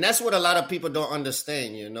 And that's what a lot of people don't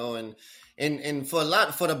understand, you know, and for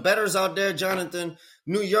the bettors out there, Jonathan,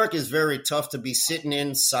 New York is very tough to be sitting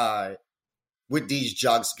inside with these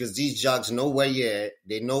jocks, because these jocks know where you're at.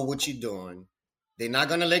 They know what you're doing. They're not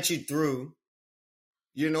going to let you through,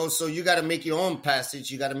 you know, so you got to make your own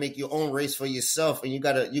passage. You got to make your own race for yourself, and you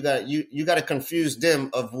got to confuse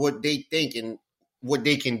them of what they think and what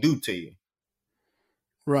they can do to you.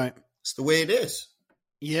 Right. It's the way it is.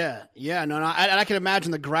 Yeah. No, I can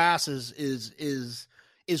imagine the grass is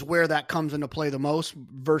where that comes into play the most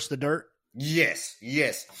versus the dirt. Yes.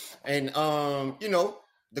 And, you know,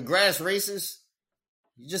 the grass races,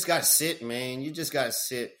 you just got to sit, man. You just got to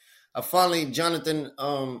sit. I finally, Jonathan,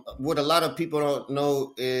 what a lot of people don't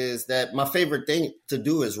know is that my favorite thing to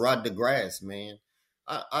do is ride the grass, man.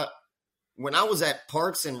 When I was at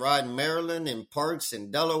Parks and riding Maryland and Parks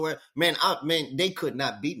and Delaware, man, they could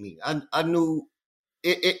not beat me. I knew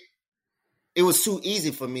it was too easy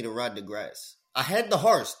for me to ride the grass. I had the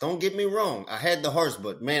horse. Don't get me wrong. I had the horse,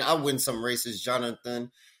 but man, I win some races,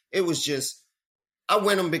 Jonathan. It was just, I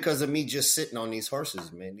win them because of me just sitting on these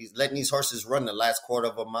horses, man. Letting these horses run the last quarter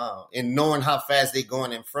of a mile and knowing how fast they're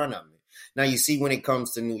going in front of me. Now, you see, when it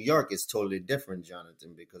comes to New York, it's totally different,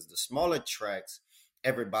 Jonathan, because the smaller tracks,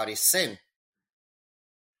 everybody sin.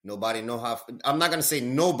 Nobody know how, I'm not going to say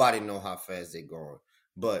nobody know how fast they're going,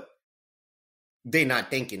 but they're not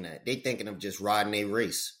thinking that. They're thinking of just riding a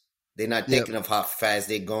race. They're not thinking of how fast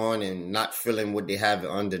they're going and not feeling what they have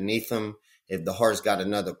underneath them. If the horse got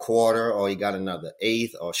another quarter or he got another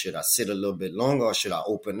eighth, or should I sit a little bit longer, or should I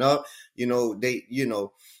open up? You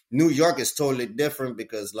know, New York is totally different,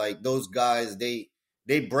 because like those guys, they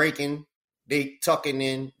breaking, they tucking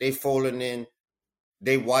in, they folding in.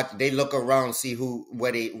 They watch. They look around, see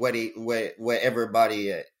where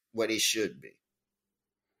everybody at, where they should be.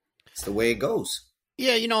 It's the way it goes.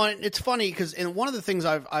 Yeah, you know, it's funny because, and one of the things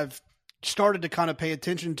I've started to kind of pay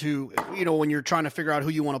attention to, you know, when you're trying to figure out who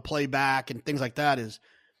you want to play back and things like that, is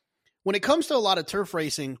when it comes to a lot of turf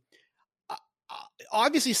racing.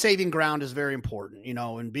 Obviously, saving ground is very important, you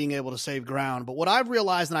know, and being able to save ground. But what I've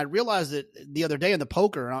realized, and I realized it the other day in the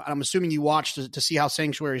poker, and I'm assuming you watched to see how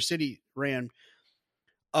Sanctuary City ran.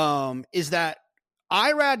 Is that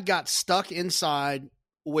Irad got stuck inside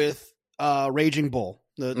with Raging Bull,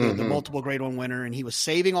 the multiple grade 1 winner, and he was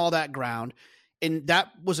saving all that ground, and that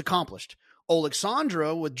was accomplished.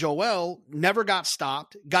 Alexandra with Joel never got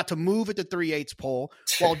stopped, got to move at the 3/8 pole,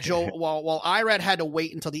 while Irad had to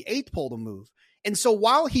wait until the 8th pole to move. And so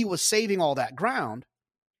while he was saving all that ground,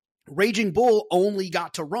 Raging Bull only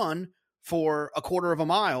got to run for a quarter of a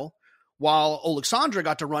mile, while Alexandra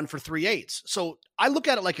got to run for 3/8. So I look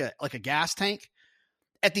at it like a gas tank.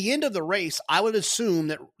 At the end of the race, I would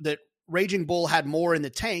assume that Raging Bull had more in the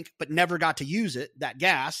tank, but never got to use it, that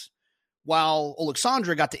gas, while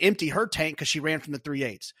Alexandra got to empty her tank because she ran from the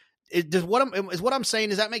 3/8. Is what I'm saying,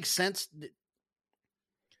 does that make sense?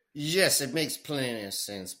 Yes, it makes plenty of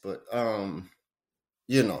sense, but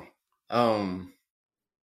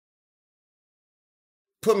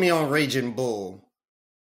put me on Raging Bull.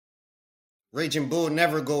 Raging Bull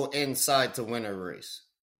never go inside to win a race.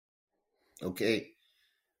 Okay.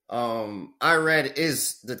 Irad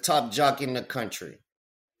is the top jockey in the country.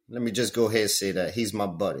 Let me just go ahead and say that. He's my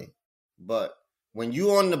buddy. But when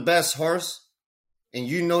you on the best horse and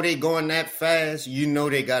you know they going that fast, you know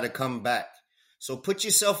they got to come back. So put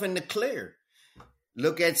yourself in the clear.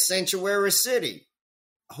 Look at Sanctuary City.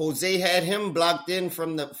 Jose had him blocked in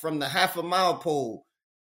from the half a mile pole.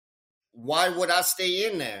 Why would I stay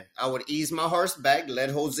in there? I would ease my horse back, let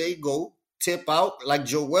Jose go, tip out like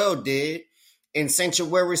Joel did, and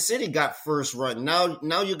Sanctuary City got first run.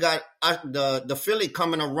 Now you got the filly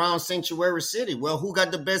coming around Sanctuary City. Well, who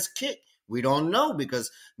got the best kick? We don't know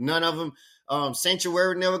because none of them.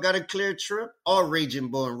 Sanctuary never got a clear trip, or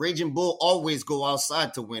Raging Bull. And Raging Bull always go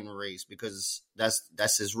outside to win a race because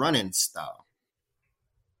that's his running style.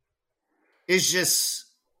 It's just,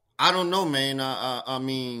 I don't know, man. I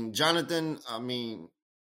mean, Jonathan,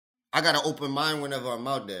 I got an open mind whenever I'm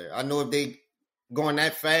out there. I know if they going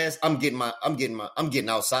that fast, I'm getting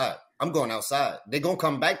outside. I'm going outside. They're going to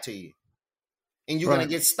come back to you. And you're going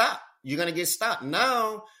to get stopped. You're going to get stopped.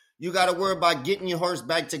 Now, you got to worry about getting your horse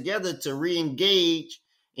back together to re-engage,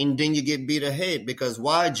 and then you get beat ahead. Because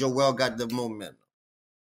why? Joel got the momentum.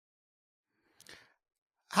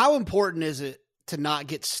 How important is it to not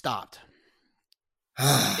get stopped?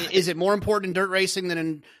 Is it more important in dirt racing than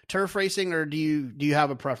in turf racing, or do you have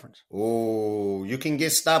a preference? Oh, you can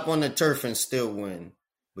get stopped on the turf and still win,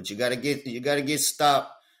 but you gotta get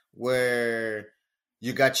stopped where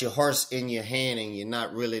you got your horse in your hand and you're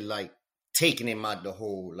not really like taking him out the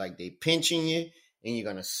hole, like they pinching you and you're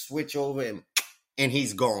gonna switch over and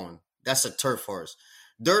he's gone. That's a turf horse.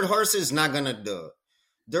 Dirt horses not gonna do it.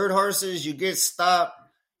 Dirt horses, you get stopped.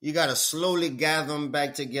 You got to slowly gather them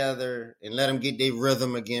back together and let them get their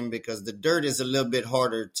rhythm again, because the dirt is a little bit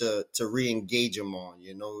harder to re-engage them on.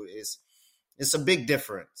 You know, it's a big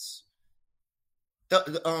difference.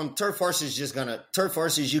 Turf horses,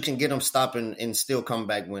 you can get them stopping and still come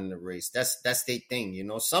back win the race. That's their thing. You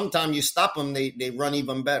know, sometimes you stop them, they run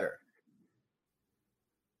even better.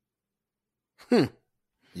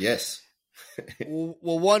 Yes. Well,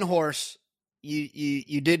 one horse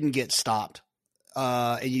you didn't get stopped.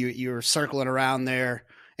 And you were circling around there,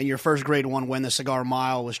 and your first Grade 1 win, the Cigar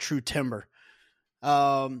Mile, was True Timber.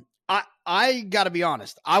 I got to be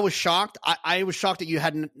honest. I was shocked. I was shocked that you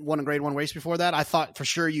hadn't won a Grade 1 race before that. I thought for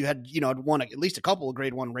sure you had, won at least a couple of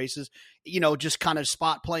Grade 1 races, just kind of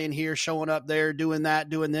spot playing here, showing up there, doing that,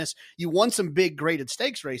 doing this. You won some big graded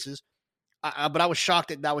stakes races, but I was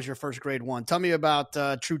shocked that was your first Grade 1. Tell me about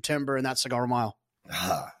True Timber and that Cigar Mile.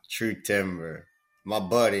 True Timber. My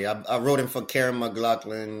buddy, I rode him for Karen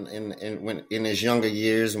McLaughlin in his younger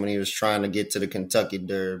years when he was trying to get to the Kentucky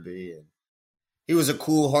Derby. And he was a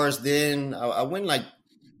cool horse then. I went like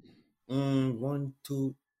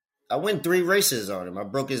I went 3 races on him. I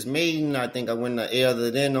broke his maiden. I think I went the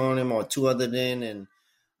other then on him, or 2 other then, and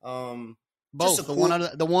both the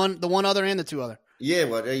one other and the 2 other. Yeah,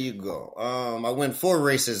 well, there you go. I went 4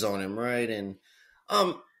 races on him, right, and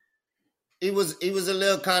He was a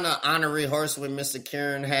little kind of honorary horse when Mr.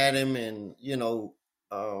 Karen had him, and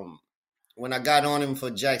when I got on him for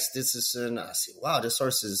Jack Stitcherson, I said, "Wow, this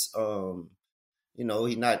horse is he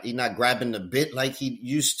not grabbing the bit like he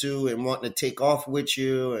used to and wanting to take off with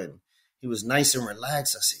you, and he was nice and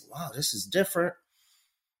relaxed." I said, "Wow, this is different."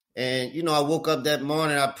 And I woke up that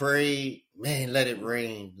morning, I prayed, "Man, let it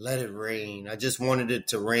rain, let it rain." I just wanted it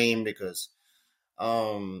to rain because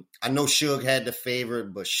I know Suge had the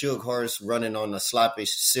favorite, but Suge horse running on a sloppy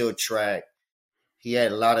sill track. He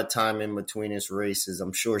had a lot of time in between his races.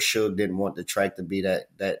 I'm sure Suge didn't want the track to be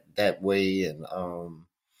that way, and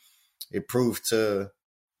it proved to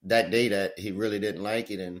that day that he really didn't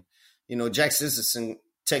like it. And Jack Stitcherson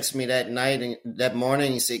texted me that night and that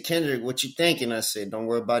morning. He said, "Kendrick, what you thinking?" I said, "Don't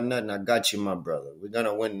worry about nothing. I got you, my brother. We're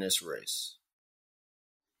gonna win this race."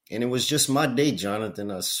 And it was just my day,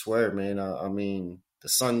 Jonathan. I swear, man. I mean, the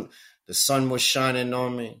sun was shining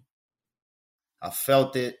on me. I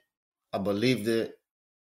felt it. I believed it.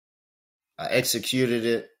 I executed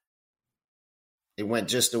it. It went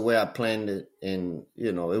just the way I planned it. And,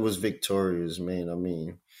 it was victorious, man. I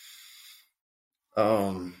mean,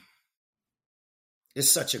 Um,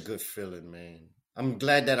 it's such a good feeling, man. I'm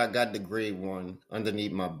glad that I got the grade 1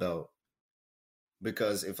 underneath my belt.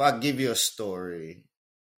 Because if I give you a story,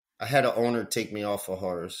 I had an owner take me off a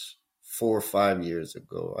horse 4 or 5 years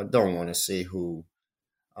ago. I don't want to say who.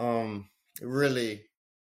 It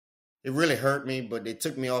really hurt me, but they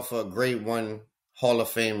took me off a grade 1 Hall of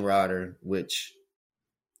Fame rider, which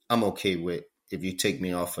I'm okay with if you take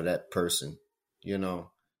me off of that person, you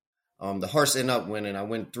know. The horse ended up winning. I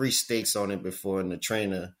went 3 stakes on it before, and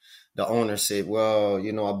the owner said, well,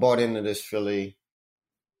 you know, I bought into this filly.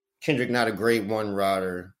 Kendrick not a grade 1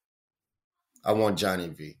 rider. I want Johnny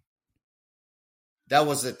V. That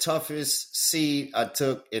was the toughest seed I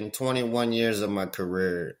took in 21 years of my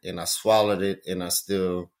career, and I swallowed it, and I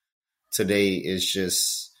still, today is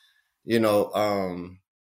just, you know,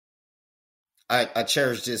 I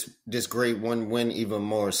cherish this grade 1 win even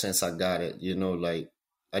more since I got it, you know, like,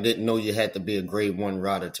 I didn't know you had to be a grade 1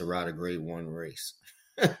 rider to ride a grade 1 race.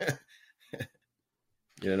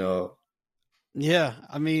 You know? Yeah,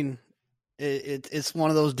 I mean, it's one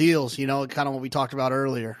of those deals, you know, kind of what we talked about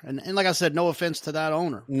earlier. And like I said, no offense to that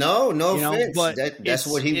owner. No offense. But that's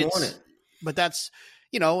what he wanted. But that's,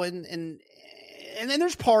 you know, and then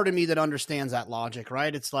there's part of me that understands that logic,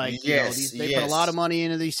 right? It's like, yes, they put a lot of money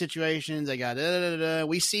into these situations. They got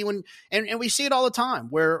we see and we see it all the time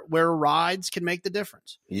where rides can make the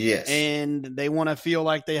difference. Yes, and they want to feel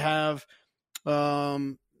like they have.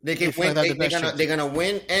 They can win. They're gonna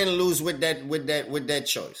win and lose with that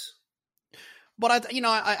choice. But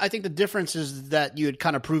I think the difference is that you had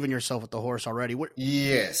kind of proven yourself with the horse already.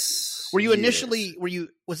 Yes. Were you initially?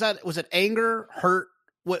 Was it anger, hurt?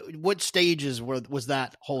 What stages was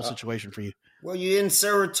that whole situation for you? Well, you're in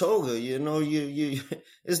Saratoga, you know, you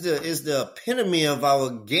is the epitome of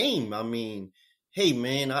our game. I mean, hey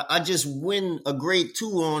man, I just win a grade 2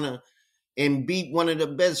 on her and beat one of the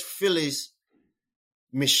best fillies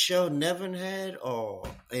Michelle Nevin had,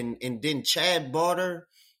 and then Chad bought her.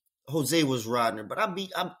 Jose was riding her, but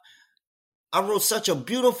I rode such a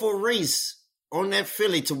beautiful race on that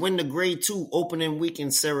filly to win the grade 2 opening week in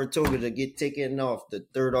Saratoga to get taken off the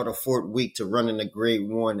 3rd or the 4th week to run in the grade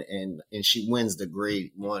 1, and she wins the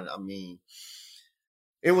grade 1. I mean,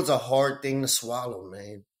 it was a hard thing to swallow,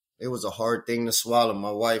 man. It was a hard thing to swallow.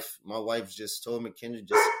 My wife just told me, Kendra,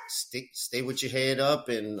 just stay with your head up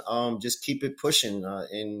and just keep it pushing.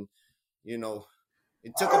 And you know,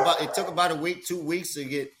 it took about a week, 2 weeks to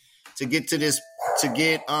get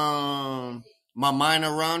my mind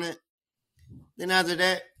around it. Then after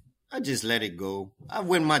that, I just let it go. I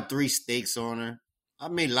win my 3 stakes on her. I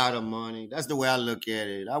made a lot of money. That's the way I look at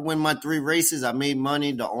it. I win my 3 races. I made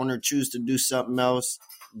money. The owner choose to do something else.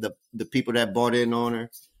 The people that bought in on her,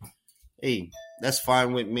 hey, that's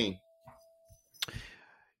fine with me.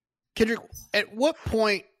 Kendrick, at what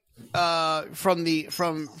point from Vinton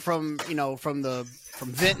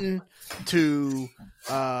to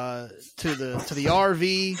the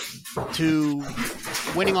RV to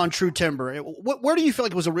winning on True Timber, where do you feel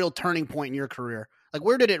like it was a real turning point in your career? Like,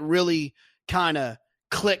 where did it really kind of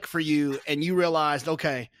click for you and you realized,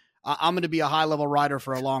 okay, I'm going to be a high level rider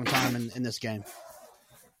for a long time in this game?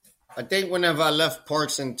 I think whenever I left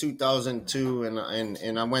Parks in 2002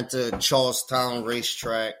 and I went to Charlestown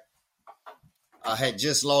Racetrack, I had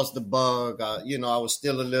just lost the bug. I was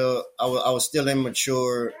still I was still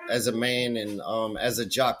immature as a man and as a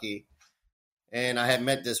jockey. And I had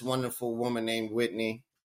met this wonderful woman named Whitney.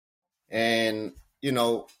 And, you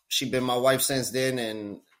know, she'd been my wife since then.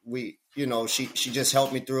 And she just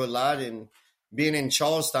helped me through a lot. And being in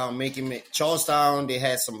Charlestown, Charlestown, they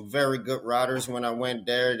had some very good riders when I went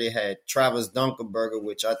there. They had Travis Dunkelberger,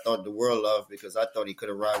 which I thought the world of because I thought he could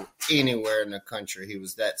have ridden anywhere in the country. He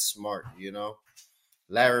was that smart, you know.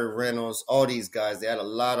 Larry Reynolds, all these guys. They had a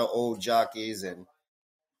lot of old jockeys and,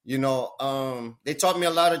 you know, they taught me a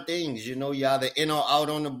lot of things. You know, you're either in or out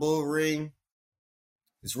on the bull ring.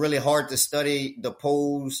 It's really hard to study the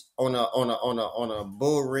pose on a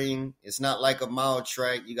bull ring. It's not like a mile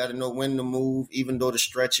track. You got to know when to move, even though the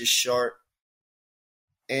stretch is short.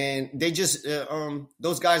 And they just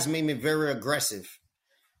those guys made me very aggressive,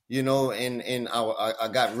 you know. And I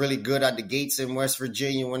got really good at the gates in West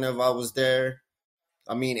Virginia whenever I was there.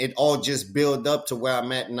 I mean, it all just built up to where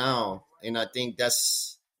I'm at now, and I think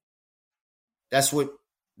that's what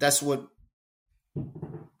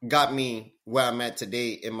got me where I'm at today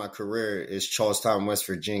in my career is Charlestown, West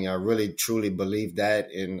Virginia. I really truly believe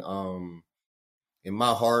that in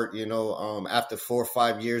my heart. You know, after 4 or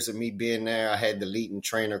 5 years of me being there, I had the leading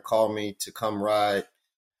trainer call me to come ride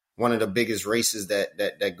one of the biggest races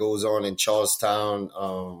that goes on in Charlestown.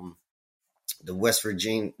 the West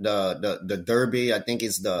Virginia, the Derby. I think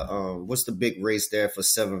it's the what's the big race there for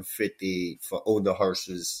 750 for older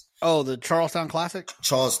horses? Oh, the Charlestown Classic?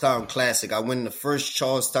 Charlestown Classic. I win the first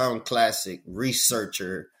Charlestown Classic.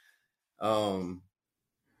 Researcher.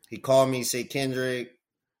 He called me, say, Kendrick,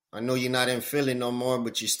 I know you're not in Philly no more,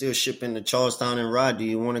 but you're still shipping to Charlestown and ride. Do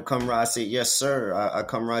you want to come ride? I said, yes, sir. I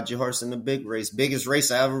come ride your horse in the big race. Biggest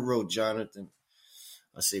race I ever rode, Jonathan.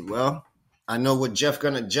 I said, well, I know what Jeff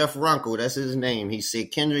Ronco, that's his name. He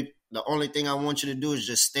said, Kendrick, the only thing I want you to do is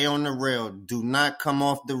just stay on the rail. Do not come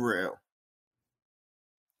off the rail.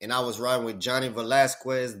 And I was riding with Johnny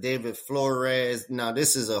Velasquez, David Flores. Now,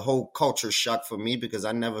 this is a whole culture shock for me because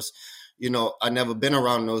I never been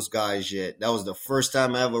around those guys yet. That was the first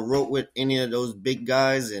time I ever rode with any of those big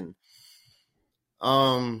guys. And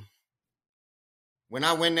when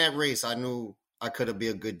I win that race, I knew I could have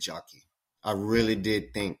been a good jockey. I really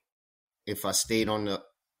did think if I stayed on the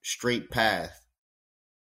straight path,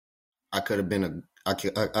 I could have been I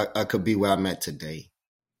could be where I'm at today.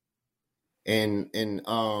 And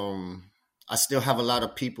I still have a lot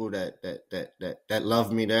of people that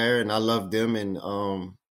love me there, and I love them,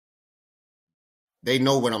 and they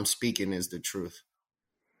know what I'm speaking is the truth.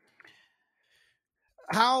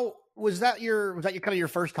 How was that your kind of your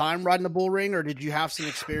first time riding the bull ring, or did you have some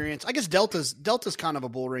experience? I guess Delta's kind of a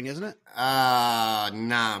bull ring, isn't it?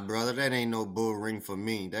 Nah, brother, that ain't no bull ring for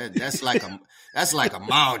me. That's like a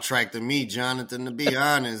mile track to me, Jonathan, to be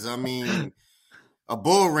honest. I mean, a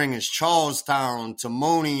bull ring is Charlestown,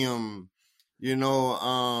 Timonium,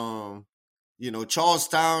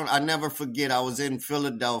 Charlestown. I never forget. I was in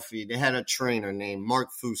Philadelphia. They had a trainer named Mark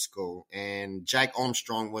Fusco, and Jack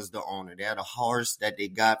Armstrong was the owner. They had a horse that they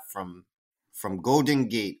got from Golden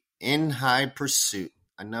Gate, In High Pursuit.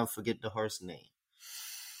 I never forget the horse name.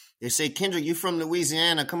 They say, Kendrick, you from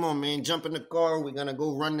Louisiana? Come on, man, jump in the car. We're gonna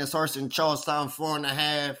go run this horse in Charlestown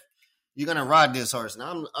 4.5. You're gonna ride this horse.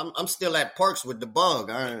 Now I'm still at Parks with the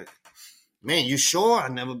bug. Man, you sure? I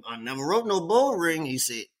never rode no bull ring. He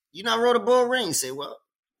said, you not rode a bull ring? He said, well,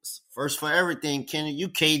 first for everything, Kenny. You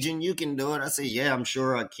Cajun, you can do it. I said, yeah, I'm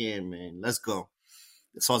sure I can, man. Let's go.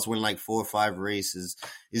 This horse win like 4 or 5 races.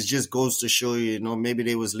 It just goes to show you, maybe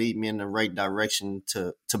they was leading me in the right direction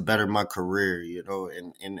to better my career,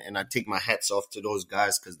 and I take my hats off to those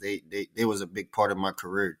guys because they was a big part of my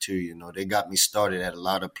career too, They got me started at a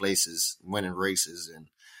lot of places, winning races, and,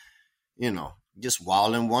 just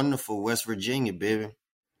wild and wonderful West Virginia, baby.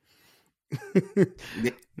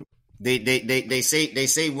 They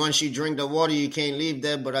say once you drink the water, you can't leave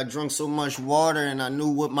there, but I drank so much water and I knew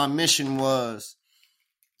what my mission was.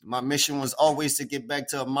 My mission was always to get back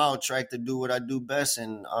to a mile track to do what I do best.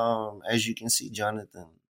 And as you can see, Jonathan,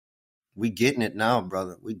 we getting it now,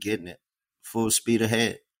 brother. We getting it full speed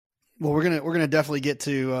ahead. Well, we're gonna definitely get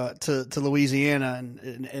to Louisiana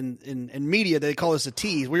and media. They call us a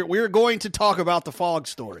tease. We're going to talk about the Fog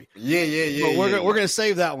story. Yeah. But we're gonna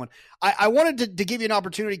save that one. I wanted to give you an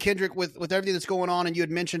opportunity, Kendrick, with everything that's going on, and you had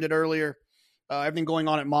mentioned it earlier. Everything going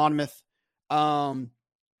on at Monmouth,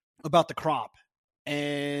 about the crop.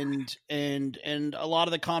 And a lot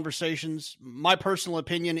of the conversations, my personal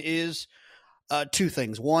opinion is 2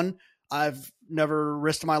 things. One, I've never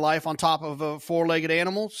risked my life on top of a 4-legged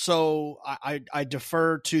animal, so I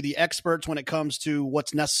defer to the experts when it comes to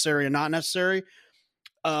what's necessary and not necessary.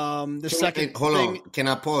 Second hold thing, on, can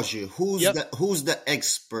I pause you? Who's the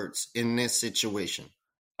experts in this situation?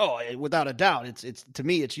 Oh, without a doubt, it's to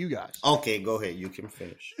me, it's you guys. Okay, go ahead. You can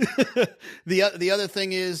finish. The other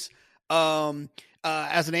thing is,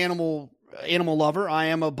 as an animal lover, I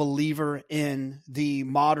am a believer in the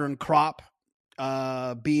modern crop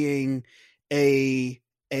being a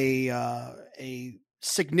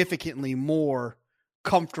significantly more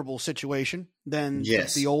comfortable situation than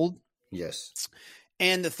the old. Yes.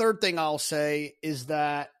 And the third thing I'll say is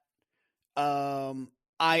that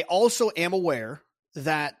I also am aware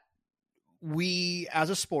that we as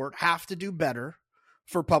a sport have to do better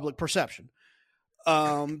for public perception.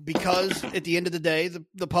 Because at the end of the day,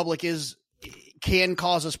 the public can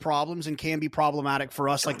cause us problems and can be problematic for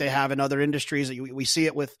us, like they have in other industries. We see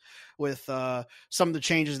it with some of the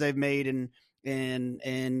changes they've made in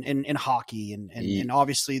hockey and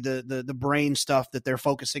obviously the brain stuff that they're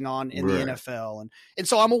focusing on in the NFL. And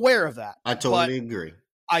so I'm aware of that. I totally agree.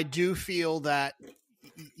 I do feel that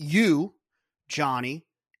you, Johnny,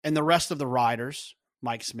 and the rest of the riders,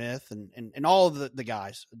 Mike Smith and all of the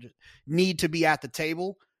guys, need to be at the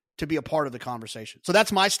table to be a part of the conversation. So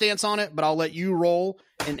that's my stance on it, but I'll let you roll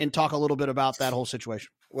and talk a little bit about that whole situation.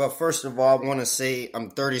 Well, first of all, I want to say I'm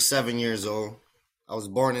 37 years old. I was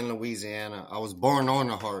born in Louisiana. I was born on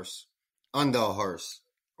a horse, under a horse,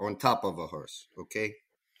 on top of a horse, okay?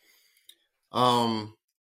 I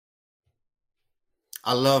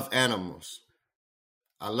love animals.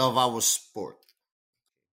 I love our sport.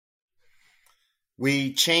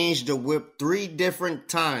 We changed the whip 3 different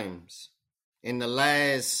times in the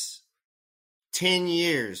last 10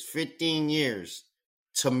 years, 15 years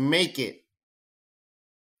to make it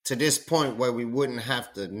to this point where we wouldn't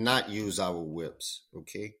have to not use our whips,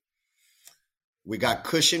 okay? We got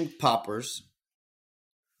cushioned poppers.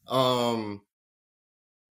 I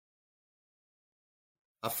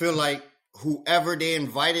feel like whoever they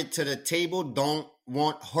invited to the table don't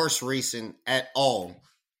want horse racing at all.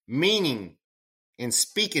 Meaning, and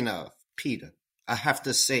speaking of, Peter, I have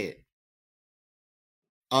to say it.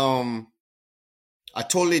 I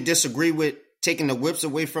totally disagree with taking the whips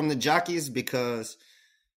away from the jockeys because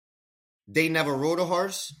they never rode a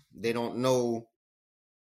horse. They don't know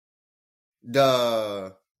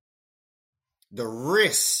the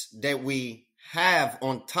risks that we have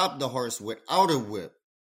on top of the horse without a whip.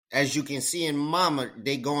 As you can see in Mama,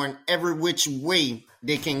 they going every which way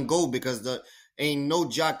they can go because ain't no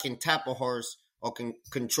jock can tap a horse or can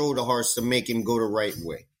control the horse to make him go the right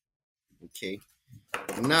way. Okay.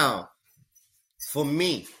 Now, for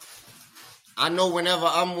me, I know whenever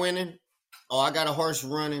I'm winning or I got a horse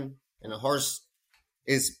running and the horse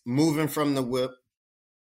is moving from the whip,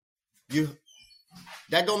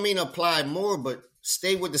 that don't mean apply more, but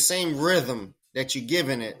stay with the same rhythm that you're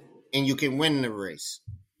giving it and you can win the race.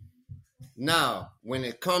 Now, when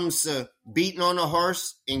it comes to beating on a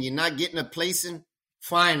horse and you're not getting a placing,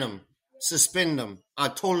 fine them, suspend them. I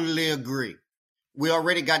totally agree. We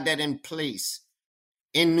already got that in place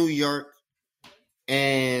in New York.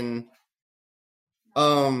 And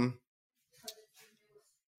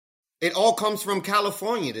it all comes from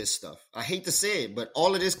California, this stuff. I hate to say it, but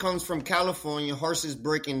all of this comes from California, horses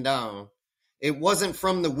breaking down. It wasn't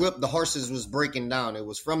from the whip the horses was breaking down. It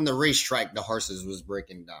was from the racetrack the horses was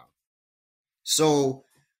breaking down. So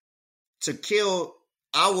to kill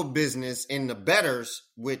our business in the bettors,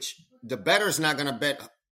 which the bettors not going to bet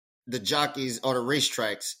the jockeys or the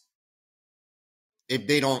racetracks if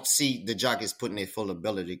they don't see the jockeys putting their full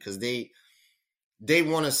ability, because they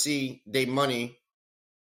want to see their money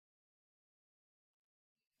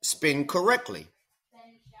spend correctly.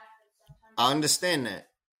 I understand that.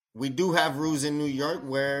 We do have rules in New York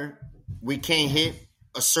where we can't hit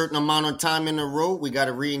a certain amount of time in a row. We got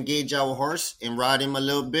to re-engage our horse and ride him a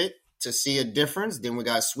little bit to see a difference. Then we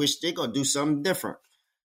got to switch stick or do something different.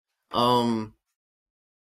 I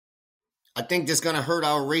think this is going to hurt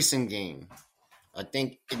our racing game. I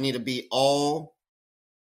think it need to be all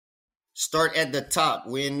start at the top.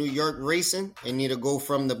 We're in New York racing. It need to go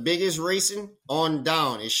from the biggest racing on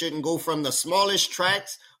down. It shouldn't go from the smallest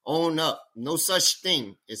tracks on up. No such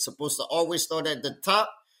thing. It's supposed to always start at the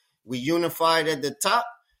top. We unified at the top,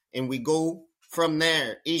 and we go from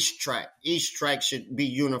there. Each track should be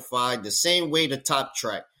unified the same way the top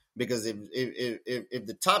track. Because if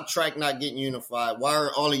the top track not getting unified, why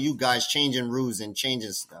are all of you guys changing rules and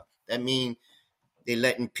changing stuff? That means they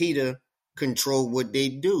letting Peter control what they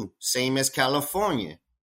do. Same as California.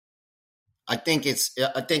 I think it's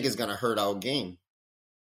gonna hurt our game.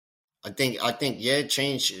 I think yeah,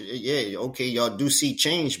 change, yeah, okay, y'all do see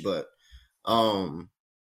change, but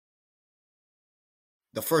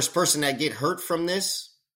the first person that get hurt from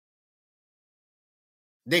this,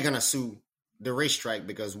 they're gonna sue the racetrack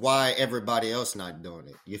because why everybody else not doing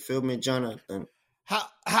it? You feel me, Jonathan?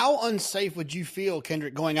 How unsafe would you feel,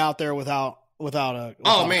 Kendrick, going out there without a?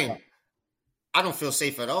 Oh man, I don't feel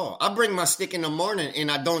safe at all. I bring my stick in the morning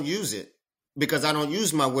and I don't use it because I don't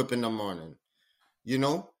use my whip in the morning. You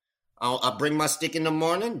know, I bring my stick in the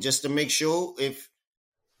morning just to make sure if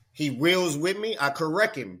he wheels with me, I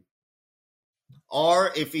correct him.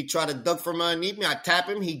 Or if he try to duck from underneath me, I tap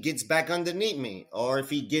him, he gets back underneath me. Or if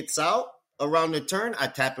he gets out around the turn, I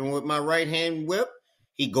tap him with my right hand whip,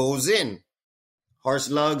 he goes in. Horse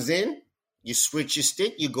lugs in, you switch your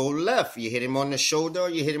stick, you go left. You hit him on the shoulder, or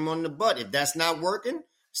you hit him on the butt. If that's not working,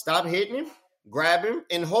 stop hitting him, grab him,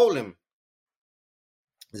 and hold him.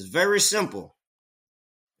 It's very simple.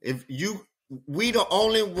 We the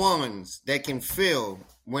only ones that can feel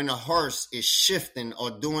when a horse is shifting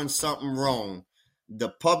or doing something wrong. The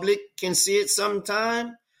public can see it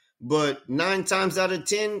sometime, but 9 times out of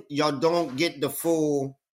 10, y'all don't get the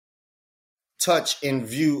full touch and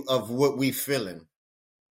view of what we feeling.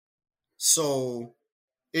 So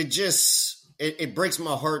it breaks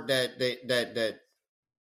my heart that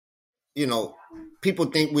you know, people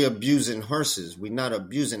think we're abusing horses. We're not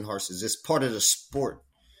abusing horses. It's part of the sport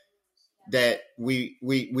that we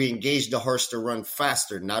engage the horse to run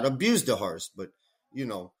faster, not abuse the horse, but you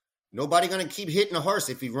know, nobody gonna keep hitting a horse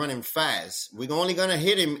if he's running fast. We're only gonna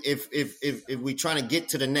hit him if we trying to get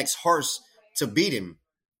to the next horse to beat him.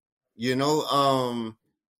 You know,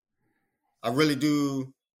 I really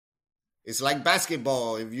do. It's like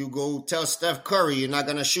basketball. If you go tell Steph Curry you're not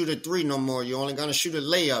gonna shoot a three no more, you're only gonna shoot a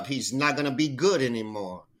layup, he's not gonna be good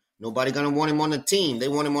anymore. Nobody gonna want him on the team. They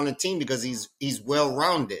want him on the team because he's well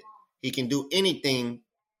rounded. He can do anything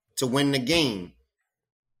to win the game.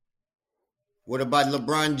 What about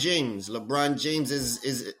LeBron James? LeBron James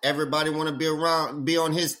is everybody want to be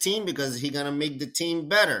on his team because he's gonna make the team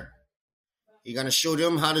better. He's gonna show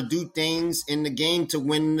them how to do things in the game to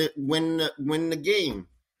win the game.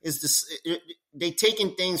 They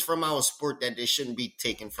taking things from our sport that they shouldn't be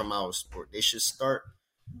taken from our sport. They should start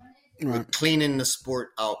with cleaning the sport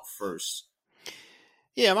out first.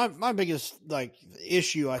 Yeah, my biggest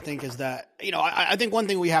issue I think is that, you know, I think one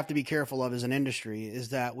thing we have to be careful of as an industry is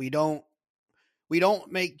that we don't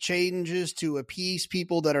make changes to appease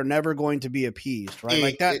people that are never going to be appeased, right?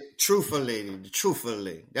 Like that.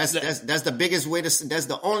 Truthfully, that's the biggest way to. That's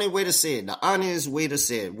the only way to say it. The honest way to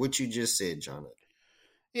say it. What you just said, Jonathan.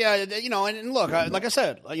 Yeah, you know, and look, like I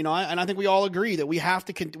said, you know, and I think we all agree that we have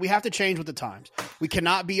to change with the times. We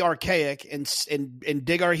cannot be archaic and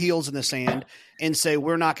dig our heels in the sand and say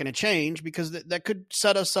we're not going to change, because that could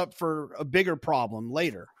set us up for a bigger problem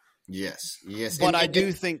later. Yes. But I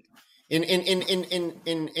do think. And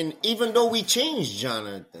even though we changed,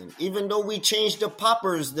 Jonathan, even though we changed the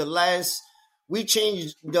poppers the last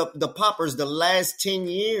 10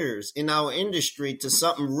 years in our industry to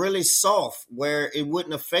something really soft where it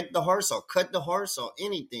wouldn't affect the horse or cut the horse or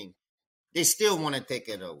anything, they still want to take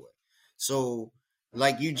it away. So,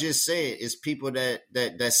 like you just said, it's people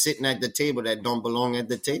that's sitting at the table that don't belong at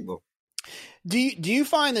the table. Do you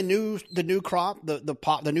find the new crop,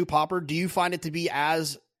 the new popper, do you find it to be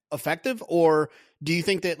as effective, or do you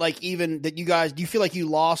think that do you feel like you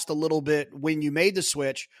lost a little bit when you made the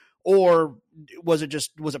switch, or was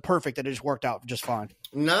it perfect that it just worked out just fine?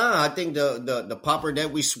 Nah, I think the popper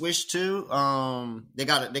that we switched to, they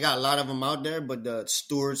got a lot of them out there, but the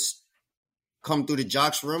stewards come through the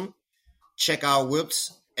jocks room, check our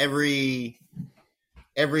whips every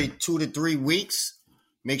 2 to 3 weeks,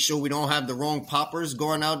 make sure we don't have the wrong poppers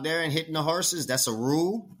going out there and hitting the horses. That's a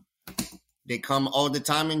rule. They come all the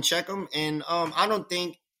time and check them, and I don't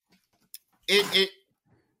think it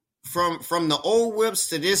from the old whips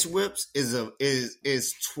to this whips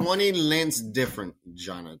is 20 lengths different,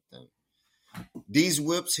 Jonathan. These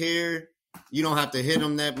whips here, you don't have to hit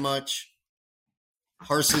them that much.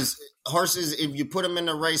 Horses, if you put them in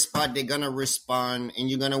the right spot, they're gonna respond, and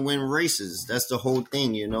you're gonna win races. That's the whole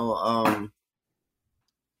thing, you know.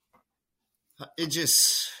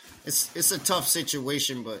 It's a tough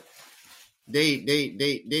situation, but they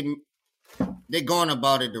going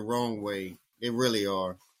about it the wrong way. They really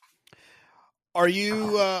are. Are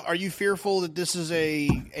you fearful that this is a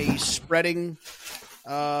spreading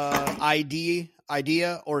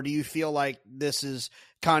idea, or do you feel like this is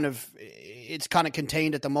kind of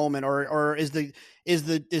contained at the moment, or is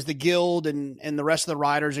the guild and the rest of the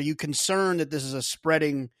riders, are you concerned that this is a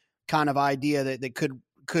spreading kind of idea that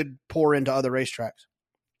could pour into other racetracks?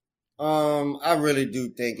 I really do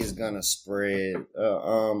think it's gonna spread.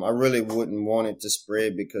 I really wouldn't want it to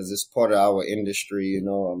spread because it's part of our industry, you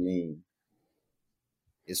know. I mean,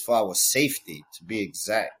 it's for our safety, to be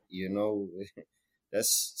exact, you know.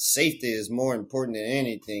 That's safety is more important than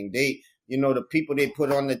anything. They, you know, the people they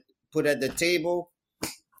put at the table,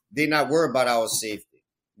 they're not worried about our safety.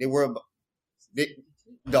 They worry about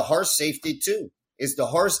the horse safety too. It's the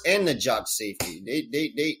horse and the jock safety.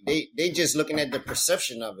 They just looking at the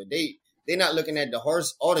perception of it. They're not looking at the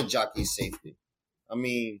horse or the jockey's safety. I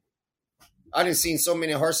mean, I done seen so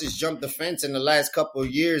many horses jump the fence in the last couple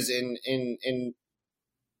of years and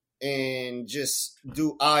just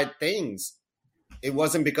do odd things. It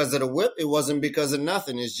wasn't because of the whip. It wasn't because of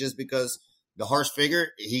nothing. It's just because the horse figured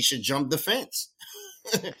he should jump the fence.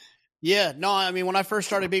 Yeah, no, I mean, when I first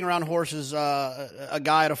started being around horses, a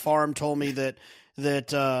guy at a farm told me that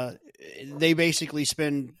they basically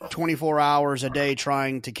spend 24 hours a day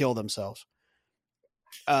trying to kill themselves.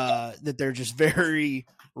 That they're just very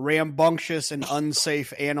rambunctious and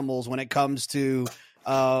unsafe animals when it comes to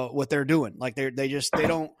what they're doing. Like they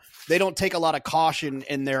don't take a lot of caution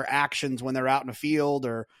in their actions when they're out in the field,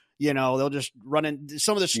 or, you know, they'll just run in.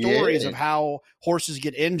 Some of the stories of how horses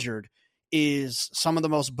get injured is some of the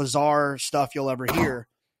most bizarre stuff you'll ever hear.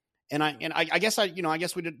 And I guess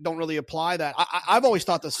we don't really apply that. I've always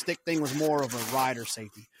thought the stick thing was more of a rider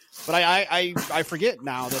safety, but I forget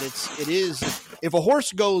now that it is, if a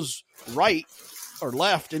horse goes right or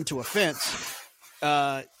left into a fence,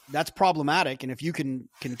 that's problematic. And if you can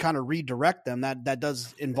kind of redirect them, that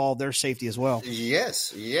does involve their safety as well.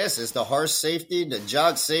 Yes. It's the horse safety, the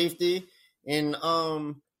jock safety, and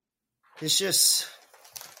it's just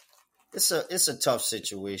it's a tough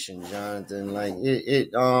situation, Jonathan. Like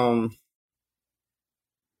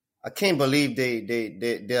I can't believe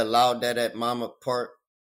they allowed that at Monmouth Park.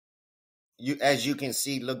 As you can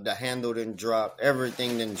see, look, the handle didn't drop.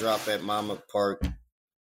 Everything didn't drop at Monmouth Park.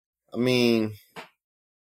 I mean,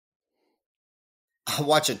 I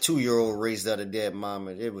watched a 2-year-old race the other day at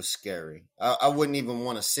Monmouth. It was scary. I wouldn't even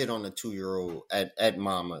want to sit on a 2-year-old at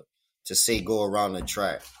Monmouth to say go around the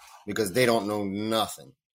track because they don't know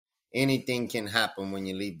nothing. Anything can happen when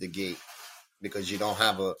you leave the gate because you don't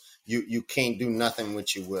have you can't do nothing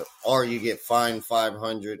with your whip, or you get fined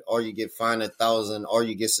 $500, or you get fined $1,000, or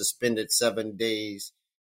you get suspended 7 days.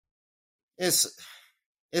 It's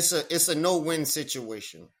a no-win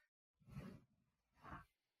situation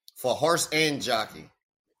for horse and jockey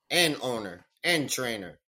and owner and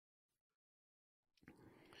trainer.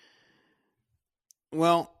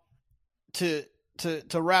 Well, to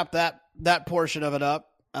wrap that portion of it up,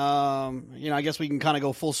 I guess we can kind of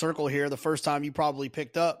go full circle here. The first time you probably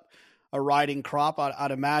picked up a riding crop,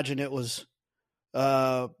 I'd imagine it was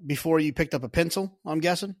before you picked up a pencil, I'm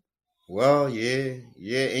guessing. Well, yeah.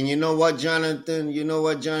 And you know what,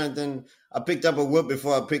 Jonathan? I picked up a whip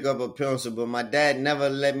before I picked up a pencil, but my dad never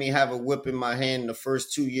let me have a whip in my hand the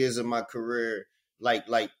first 2 years of my career, like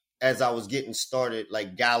as I was getting started,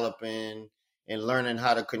 like galloping and learning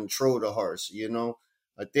how to control the horse,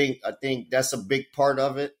 I think that's a big part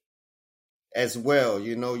of it as well.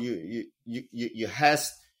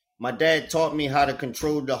 My dad taught me how to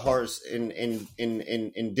control the horse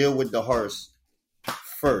and deal with the horse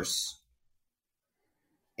first,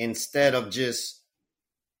 instead of just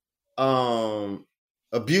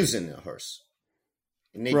abusing the horse.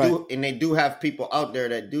 And they do have people out there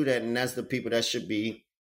that do that, and that's the people that should be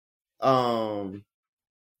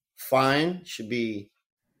fined, should be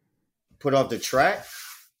put off the track.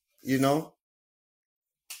 It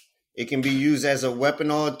can be used as a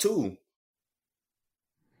weapon or a tool.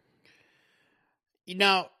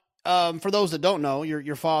 Now, for those that don't know,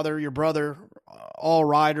 your father, your brother, all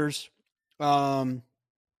riders. But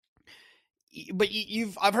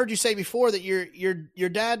I've heard you say before that your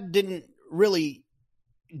dad didn't really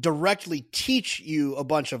directly teach you a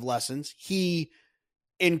bunch of lessons. He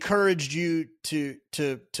encouraged you to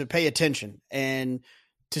pay attention and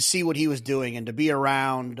to see what he was doing and to be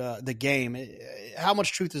around the game. How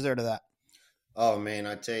much truth is there to that? Oh man,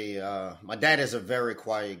 I tell you, my dad is a very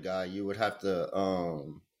quiet guy. You would have to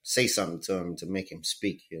say something to him to make him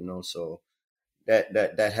speak, so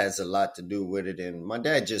that has a lot to do with it. And my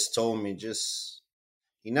dad just told me,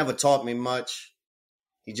 he never taught me much.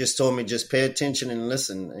 He just told me, just pay attention and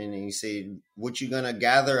listen. And he said, what you're going to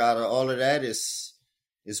gather out of all of that is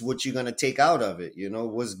what you're going to take out of it,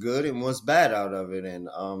 what's good and what's bad out of it. And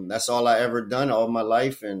that's all I ever done all my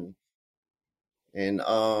life. And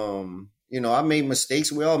I made mistakes.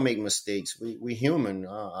 We all make mistakes. We human.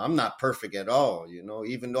 I'm not perfect at all,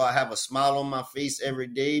 even though I have a smile on my face every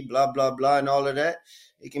day, blah, blah, blah, and all of that.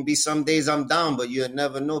 It can be some days I'm down, but you'll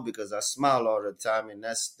never know because I smile all the time. And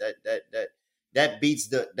that beats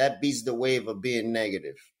the wave of being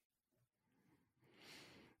negative.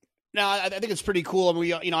 No, I think it's pretty cool. I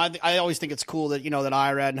mean, I always think it's cool that, that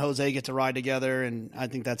Irad and Jose get to ride together, and I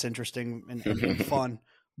think that's interesting and fun.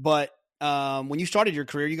 But when you started your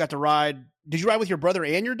career, you got to ride. Did you ride with your brother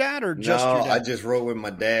and your dad, or just your dad? I just rode with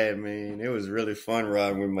my dad, man. It was really fun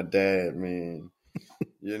riding with my dad, man.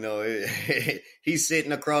 He's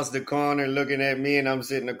sitting across the corner looking at me, and I'm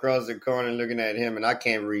sitting across the corner looking at him, and I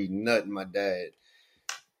can't read nothing. My dad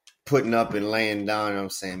putting up and laying down, and I'm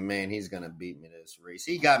saying, man, he's going to beat me this race.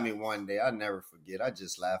 He got me one day. I'll never forget. I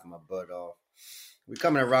just laughed my butt off. We're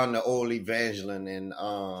coming around the old Evangeline, and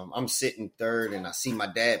I'm sitting third, and I see my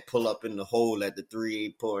dad pull up in the hole at the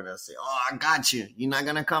 3-8 point. I say, oh, I got you. You're not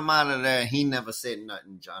going to come out of there. He never said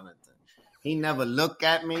nothing, Jonathan. He never looked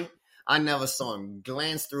at me. I never saw him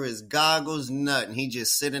glance through his goggles, nothing. He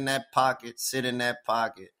just sit in that pocket.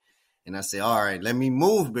 And I say, all right, let me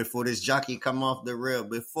move before this jockey come off the rail.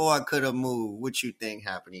 Before I could have moved, what you think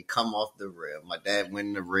happened? He come off the rail. My dad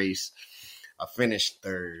win the race. I finished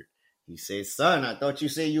third. He said, son, I thought you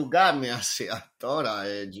said you got me. I said, I thought I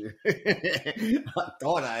had you.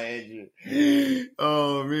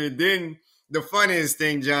 Oh, man. Then the funniest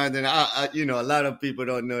thing, Jonathan, I a lot of people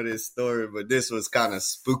don't know this story, but this was kind of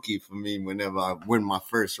spooky for me whenever I win my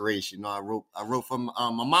first race. I wrote for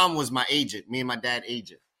my mom was my agent, me and my dad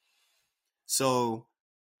agent. So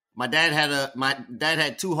my dad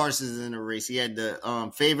had two horses in the race. He had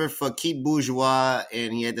the favorite for Keep Bourgeois,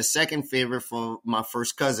 and he had the second favorite for my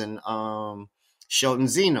first cousin, Shelton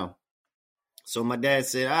Zeno. So my dad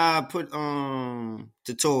said, put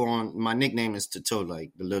Toto on. My nickname is Toto,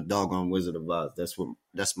 like the little dog on Wizard of Oz.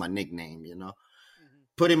 That's my nickname, you know.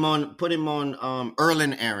 Mm-hmm. Put him on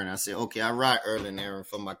Erlen Aaron. I said, okay, I ride Erlen Aaron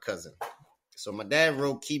for my cousin. So my dad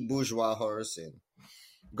rode Keep Bourgeois horse, and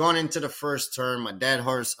going into the first turn, my dad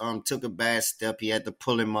horse took a bad step. He had to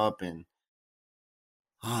pull him up, and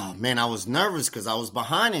oh man, I was nervous because I was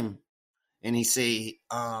behind him. And he said,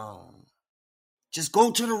 just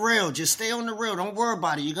go to the rail. Just stay on the rail. Don't worry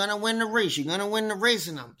about it. You're gonna win the race. You're gonna win the race.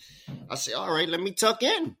 And I said, all right, let me tuck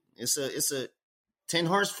in. It's a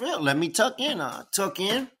 10-horse field. Let me tuck in. I tuck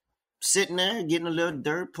in, sitting there, getting a little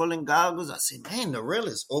dirt, pulling goggles. I said, man, the rail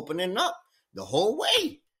is opening up the whole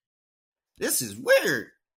way. This is weird.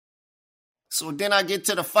 So then I get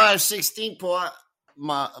to the 5:16 part.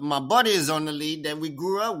 My buddy is on the lead that we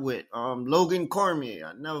grew up with, Logan Cormier.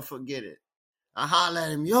 I'll never forget it. I holler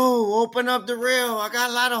at him, yo, open up the rail. I got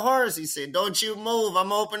a lot of horse. He said, don't you move.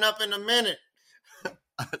 I'm open up in a minute.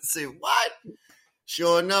 I said, what?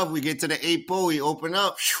 Sure enough, we get to the 8th pole. He opened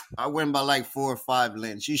up. I went by like 4 or 5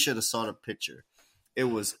 lengths. You should have saw the picture. It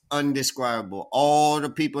was undescribable. All the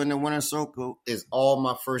people in the winner's circle is all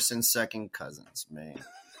my first and second cousins, man.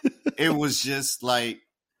 It was just like,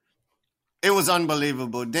 it was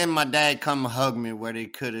unbelievable. Then my dad come hug me where they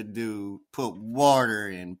could have put water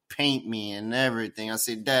and paint me and everything. I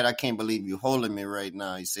said, Dad, I can't believe you holding me right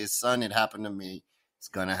now. He said, son, it happened to me. It's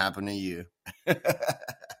going to happen to you.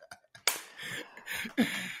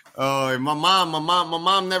 Oh, and my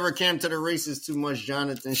mom never came to the races too much,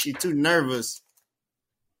 Jonathan. She too nervous.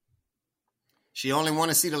 She only want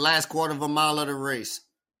to see the last quarter of a mile of the race.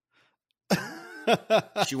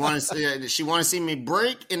 She want to see me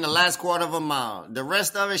break in the last quarter of a mile. The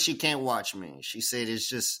rest of it, she can't watch me. She said it's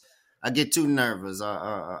just I get too nervous.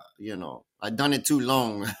 I done it too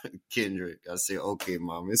long, Kendrick. I said, okay,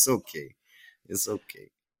 Mom, it's okay. It's okay.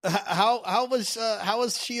 How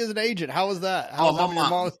was she as an agent? How was that? My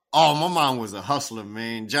mom was a hustler,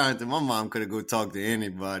 man. Jonathan, my mom could have go talk to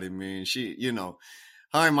anybody, man. She, her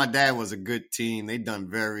and my dad was a good team. They done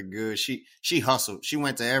very good. She hustled. She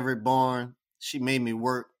went to every barn. She made me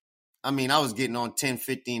work. I mean, I was getting on 10,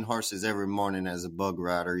 15 horses every morning as a bug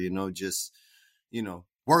rider,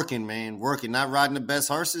 working, man, working, not riding the best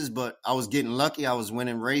horses, but I was getting lucky. I was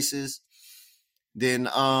winning races. Then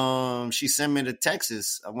she sent me to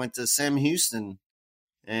Texas. I went to Sam Houston,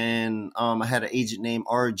 and I had an agent named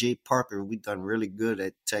R.J. Parker. We done really good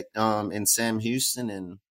at in Sam Houston.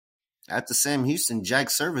 And after Sam Houston, Jack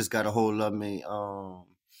Service got a hold of me. A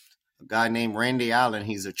guy named Randy Allen.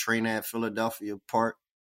 He's a trainer at Philadelphia Park.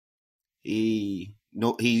 He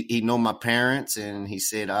know my parents, and he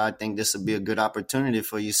said, I think this would be a good opportunity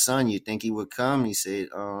for your son. You think he would come? He said,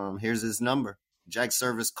 here's his number. Jack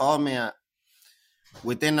Service called me.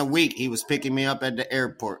 Within a week, he was picking me up at the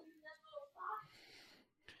airport.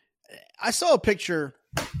 I saw a picture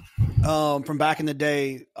from back in the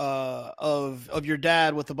day of your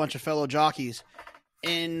dad with a bunch of fellow jockeys.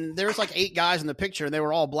 And there was like 8 guys in the picture, and they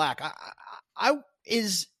were all black.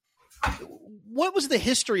 What was the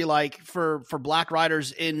history like for black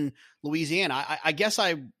riders in Louisiana? I guess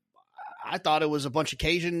I thought it was a bunch of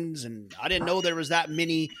Cajuns, and I didn't know there was that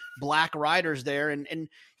many black riders there. And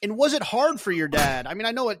was it hard for your dad? I mean,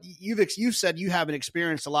 I know you've said you haven't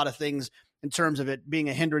experienced a lot of things in terms of it being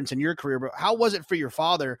a hindrance in your career, but how was it for your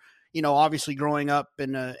father? Obviously growing up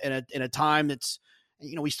in a time that's,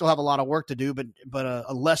 we still have a lot of work to do, but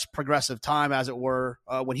a less progressive time, as it were,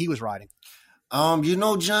 when he was riding.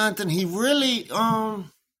 Jonathan, he really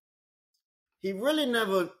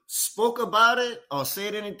never spoke about it or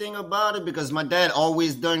said anything about it because my dad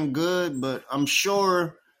always done good. But I'm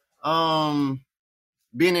sure,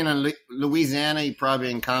 being in Louisiana, he probably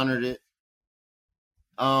encountered it.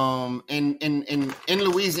 In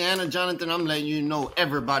Louisiana, Jonathan, I'm letting you know,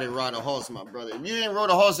 everybody ride a horse, my brother. If you ain't rode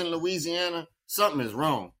a horse in Louisiana, something is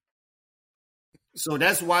wrong. So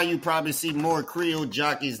that's why you probably see more Creole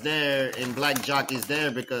jockeys there and black jockeys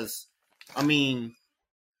there because,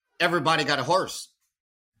 everybody got a horse.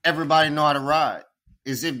 Everybody know how to ride.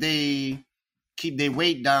 As if they keep their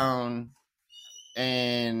weight down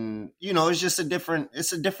and, it's just a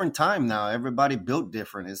different time now. Everybody built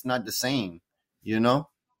different. It's not the same,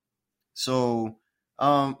 So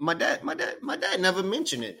my dad never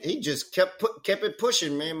mentioned it. He just kept it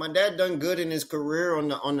pushing, man. My dad done good in his career on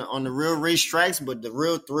the real racetracks, but the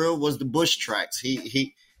real thrill was the bush tracks.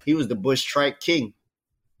 He was the bush track king.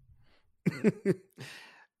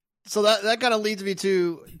 So that kind of leads me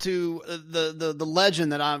to the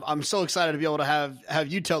legend that I'm so excited to be able to have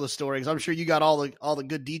you tell the story, because I'm sure you got all the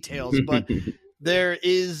good details. But there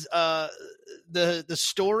is the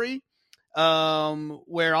story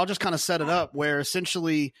where I'll just kind of set it up, where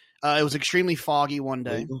essentially it was extremely foggy one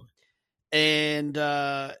day, and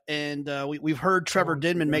we've heard Trevor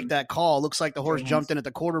Denman make that call. Looks like the horse jumped in at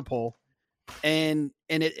the quarter pole. And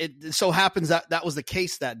it so happens that was the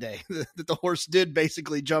case that day, that the horse did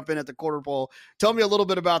basically jump in at the quarter pole. Tell me a little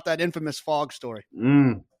bit about that infamous fog story.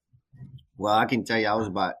 Well, I can tell you, I was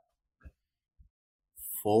about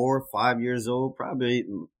 4 or 5 years old, probably,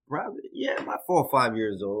 yeah, about 4 or 5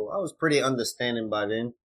 years old. I was pretty understanding by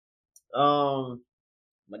then.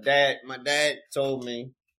 My dad told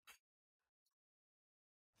me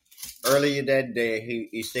earlier that day,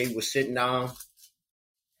 he said he was sitting down.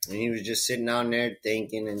 And he was just sitting down there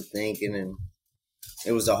thinking, and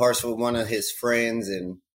it was a horse with one of his friends,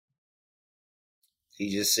 and he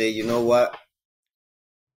just said, you know what?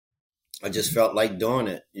 I just felt like doing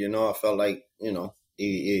it. I felt like,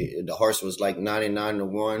 the horse was like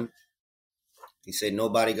 99-1. He said,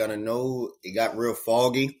 nobody gonna know. It got real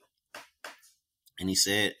foggy. And he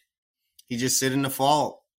said, he just sit in the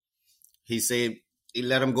fog. He said he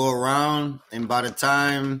let him go around, and by the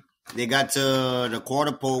time they got to the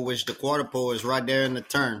quarter pole, which the quarter pole is right there in the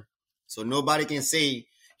turn. So nobody can say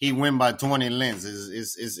he went by 20 lengths.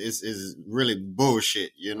 Is really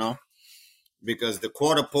bullshit, because the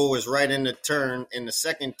quarter pole is right in the turn, in the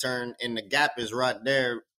second turn, and the gap is right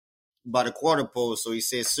there by the quarter pole. So he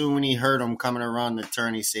said soon when he heard him coming around the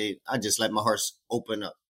turn, he said, I just let my horse open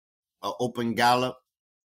up, open gallop.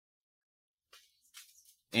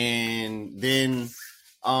 And then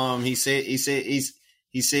he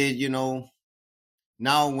said,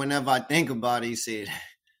 now whenever I think about it, he said,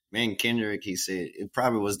 man, Kendrick, he said, it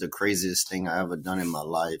probably was the craziest thing I ever done in my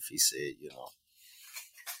life. He said,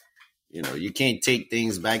 you can't take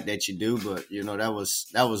things back that you do, but that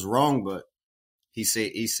was wrong. But he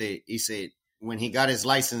said when he got his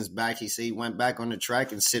license back, he said he went back on the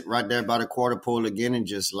track and sit right there by the quarter pole again and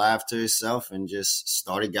just laughed to himself and just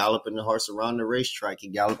started galloping the horse around the racetrack. He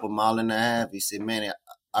galloped 1.5 miles. He said, man,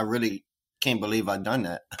 I really can't believe I done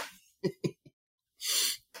that.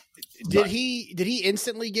 Did he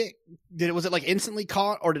instantly was it like instantly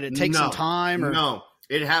caught, or did it take some time? Or? No,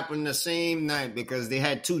 it happened the same night, because they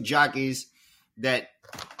had 2 jockeys that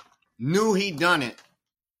knew he done it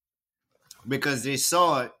because they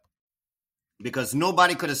saw it, because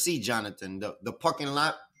nobody could have seen Jonathan. The parking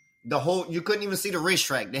lot, you couldn't even see the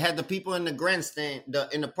racetrack. They had the people in the grandstand,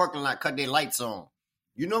 in the parking lot, cut their lights on.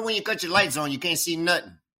 When you cut your lights on, you can't see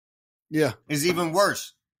nothing. Yeah. It's even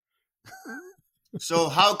worse. So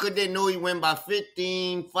how could they know he went by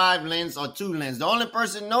 15, 5 lengths or 2 lengths? The only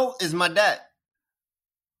person know is my dad.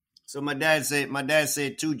 So my dad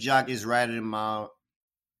said 2 jockeys ratted him out.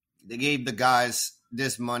 They gave the guys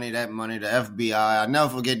this money, that money, the FBI. I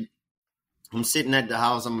never forget. I'm sitting at the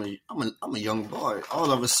house. I'm a young boy.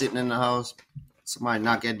 All of us sitting in the house. Somebody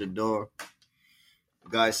knock at the door. The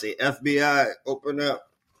guy say, FBI, open up.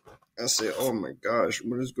 I said, oh my gosh,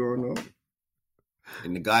 what is going on?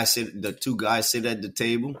 And the 2 guys sit at the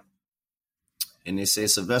table, and they say,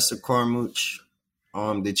 Sylvester Cormuch,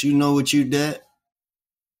 did you know what you did?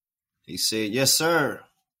 He said, yes, sir.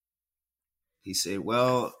 He said,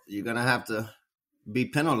 well, you're going to have to be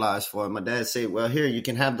penalized for it. My dad said, well, here, you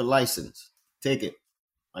can have the license. Take it.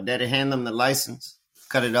 My daddy handed him the license,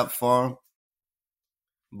 cut it up for him.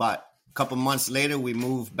 But a couple months later, we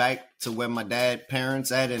moved back to where my dad's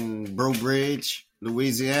parents at in Breaux Bridge,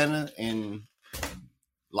 Louisiana, and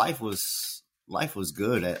life was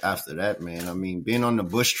good after that, man. I mean, being on the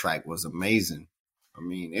bush track was amazing. I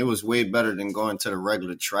mean, it was way better than going to the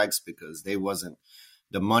regular tracks, because the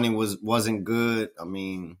money wasn't good. I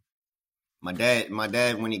mean, my dad,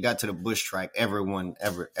 when he got to the bush track,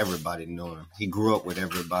 everybody knew him. He grew up with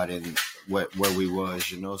everybody and where we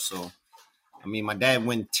was, So, I mean, my dad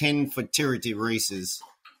won 10 futurity races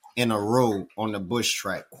in a row on the bush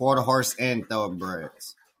track, quarter horse and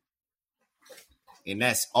thoroughbreds. And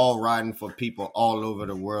that's all riding for people all over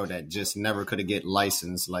the world that just never could have get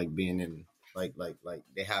licensed, like being in, like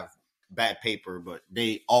they have bad paper, but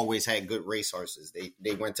they always had good race horses.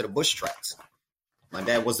 They went to the bush tracks. My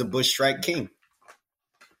dad was the bush track king.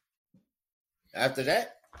 After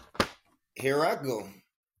that, here I go.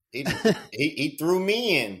 He threw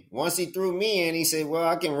me in. Once he threw me in, he said, well,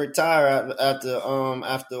 I can retire after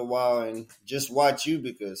a while and just watch you,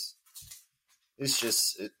 because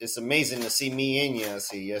it's amazing to see me in you. I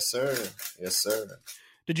said, yes, sir. Yes, sir.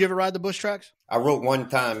 Did you ever ride the bush tracks? I rode one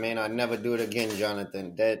time, man. I never do it again,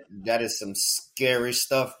 Jonathan. That is some scary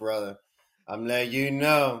stuff, brother. I'm letting you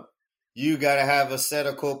know. You got to have a set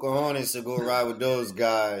of cojones to go ride with those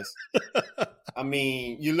guys. I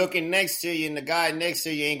mean, you're looking next to you, and the guy next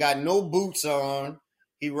to you ain't got no boots on.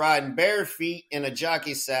 He riding bare feet in a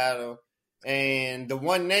jockey saddle. And the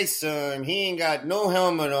one next to him, he ain't got no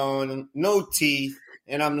helmet on, no teeth.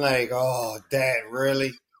 And I'm like, oh, Dad,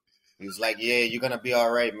 really? He was like, yeah, you're going to be all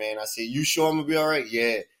right, man. I said, you sure I'm going to be all right?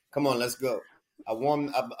 Yeah. Come on, let's go.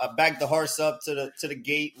 I backed the horse up to the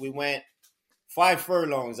gate. We went 5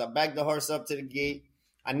 furlongs. I backed the horse up to the gate.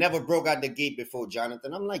 I never broke out the gate before,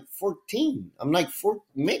 Jonathan. I'm like 14. I'm like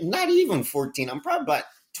not even 14. I'm probably about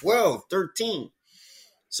 12, 13.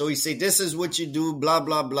 So he said, this is what you do, blah,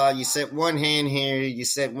 blah, blah. You set one hand here. You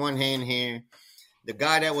set one hand here. The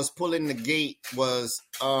guy that was pulling the gate was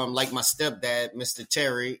like my stepdad, Mr.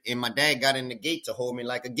 Terry. And my dad got in the gate to hold me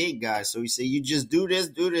like a gate guy. So he said, you just do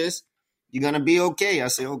this. You're going to be okay. I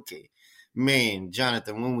said, okay. Man,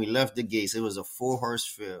 Jonathan, when we left the gates, it was a 4-horse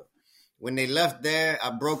field. When they left there,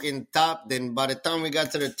 I broke in top. Then by the time we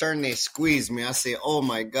got to the turn, they squeezed me. I said, oh,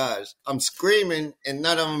 my gosh. I'm screaming, and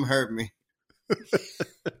none of them hurt me.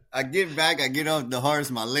 I get back. I get off the horse.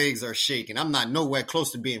 My legs are shaking. I'm not nowhere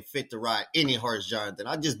close to being fit to ride any horse, Jonathan.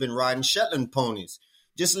 I've just been riding Shetland ponies,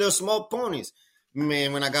 just little small ponies.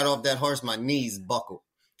 Man, when I got off that horse, my knees buckled.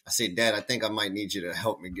 I said, Dad, I think I might need you to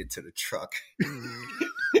help me get to the truck.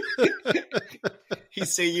 He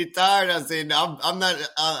said, you tired? I said, I'm not,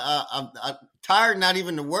 I'm tired, not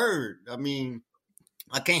even the word. I mean,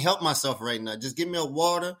 I can't help myself right now. Just give me a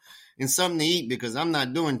water and something to eat because I'm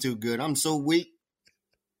not doing too good. I'm so weak.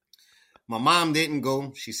 My mom didn't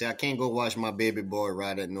go. She said, I can't go watch my baby boy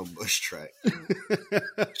ride at no bush track.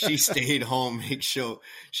 She stayed home, make sure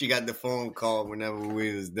she got the phone call whenever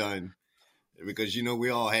we was done. Because, you know,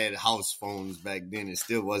 we all had house phones back then. It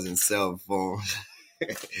still wasn't cell phones.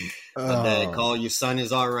 My dad called, your son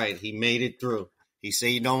is all right. He made it through. He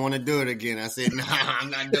said, you don't want to do it again. I said, nah, I'm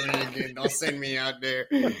not doing it again. Don't send me out there.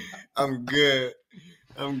 I'm good.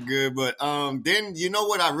 But then you know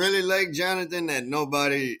what I really like, Jonathan, that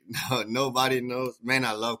nobody knows? Man,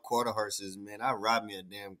 I love quarter horses, man. I ride me a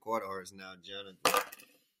damn quarter horse now, Jonathan.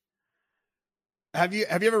 Have you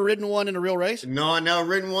ever ridden one in a real race? No, I never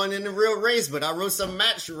ridden one in a real race, but I rode some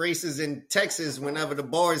match races in Texas whenever the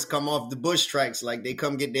boys come off the bush tracks. Like they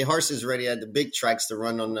come get their horses ready at the big tracks to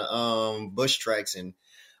run on the bush tracks. And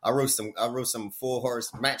I rode some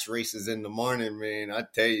 4-horse match races in the morning, man. I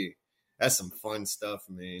tell you, that's some fun stuff,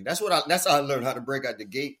 man. That's how I learned how to break out the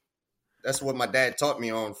gate. That's what my dad taught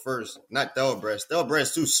me on first, not thoroughbreds.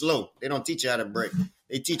 Thoroughbreds too slow. They don't teach you how to break.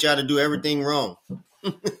 They teach you how to do everything wrong.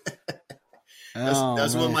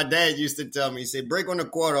 That's what my dad used to tell me. He said, break on the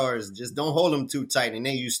quarter horse. Just don't hold them too tight. And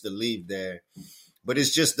they used to leave there. But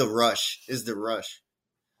it's just the rush. It's the rush.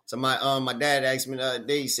 So my dad asked me the other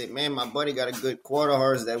day, he said, man, my buddy got a good quarter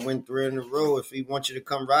horse that went 3 in a row. If he wants you to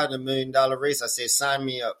come ride a $1 million race, I said, sign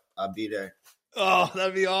me up. I'll be there. Oh,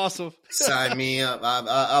 that'd be awesome. Sign me up.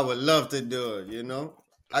 I would love to do it, you know.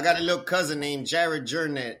 I got a little cousin named Jared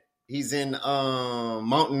Jurnett. He's in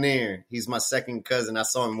Mountaineer. He's my second cousin. I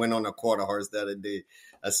saw him went on a quarter horse the other day.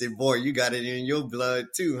 I said, boy, you got it in your blood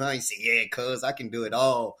too, huh? He said, yeah, cuz I can do it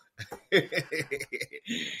all. Oh,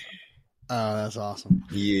 that's awesome.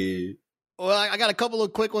 Yeah. Well, I got a couple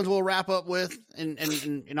of quick ones we'll wrap up with,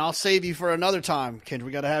 and I'll save you for another time, Kendra.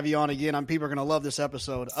 We got to have you on again. People are going to love this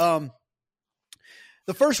episode.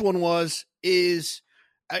 The first one is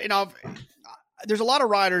there's a lot of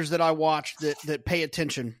riders that I watch that pay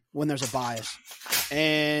attention when there's a bias,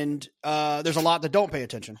 and there's a lot that don't pay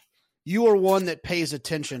attention. You are one that pays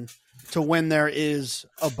attention to when there is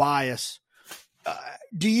a bias.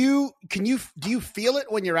 Do you feel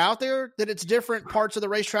it when you're out there that it's different parts of the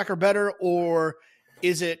racetrack are better, or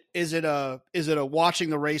is it a watching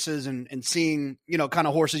the races and seeing, you know, kind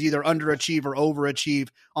of horses either underachieve or overachieve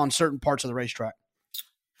on certain parts of the racetrack?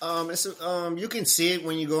 You can see it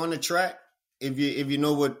when you go on the track. If you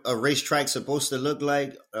know what a racetrack's supposed to look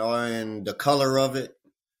like and the color of it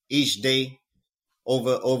each day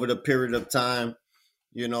over the period of time,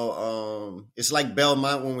 you know, it's like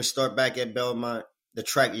Belmont. When we start back at Belmont, the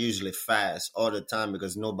track usually fast all the time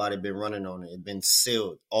because nobody been running on it. It's been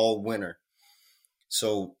sealed all winter.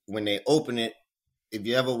 So when they open it, if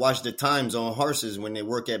you ever watch the times on horses when they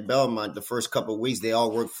work at Belmont, the first couple of weeks, they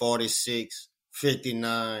all work 46,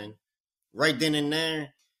 59. Right then and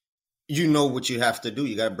there, you know what you have to do.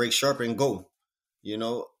 You got to break sharp and go, you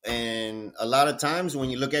know. And a lot of times when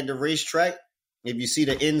you look at the racetrack, if you see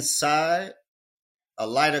the inside a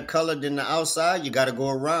lighter color than the outside, you got to go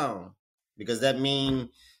around because that means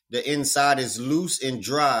the inside is loose and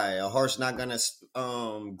dry. A horse not gonna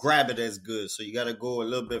grab it as good, so you got to go a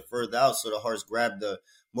little bit further out so the horse grab the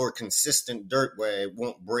more consistent dirt where it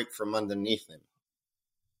won't break from underneath him.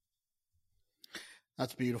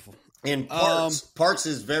 That's beautiful. And parks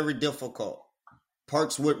is very difficult.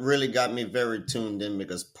 Parks what really got me very tuned in,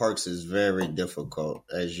 because parks is very difficult.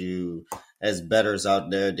 As bettors out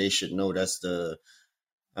there, they should know that's the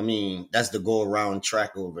go around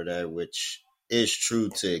track over there, which is true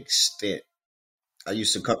to extent. I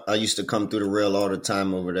used to come through the rail all the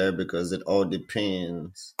time over there, because it all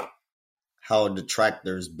depends how the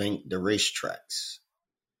tractors bank the racetracks.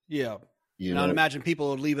 Yeah. I'd imagine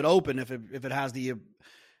people would leave it open if it has the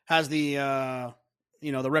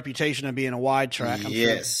the reputation of being a wide track.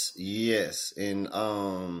 Yes. And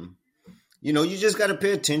you just got to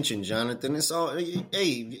pay attention, Jonathan. It's all,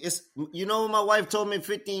 my wife told me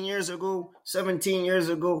 15 years ago, 17 years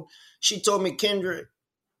ago, she told me, Kendrick,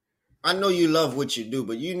 I know you love what you do,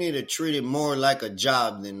 but you need to treat it more like a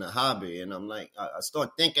job than a hobby. And I'm like, I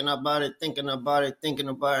start thinking about it.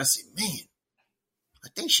 I said, man, I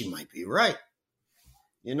think she might be right.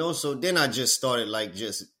 So then I just started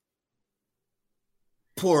just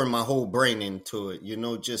pouring my whole brain into it,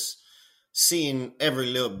 just seeing every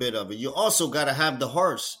little bit of it. You also got to have the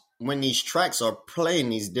horse when these tracks are playing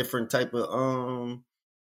these different type of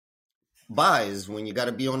buys, when you got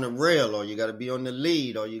to be on the rail, or you got to be on the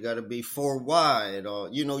lead, or you got to be 4 wide, or,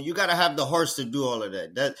 you got to have the horse to do all of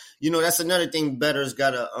that. That's another thing bettors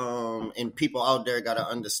got to, and people out there got to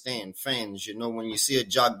understand, fans, when you see a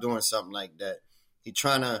jock doing something like that, he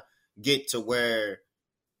trying to get to where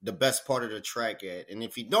the best part of the track at. And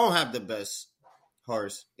if he don't have the best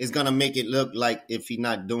horse, it's going to make it look like if he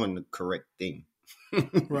not doing the correct thing.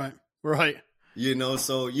 Right.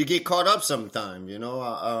 So you get caught up sometime,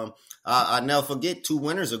 I never forget 2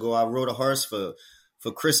 winters ago, I rode a horse for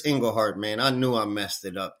Chris Englehart, man. I knew I messed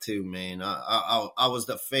it up too, man. I was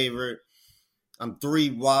the favorite. I'm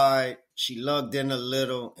 3 wide. She lugged in a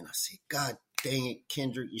little, and I said, God dang it,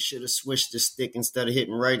 Kendrick, you should have switched the stick instead of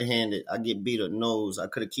hitting right-handed. I get beat a nose. I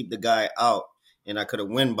could have kept the guy out, and I could have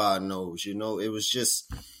won by a nose. It was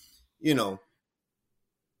just,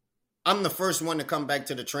 I'm the first one to come back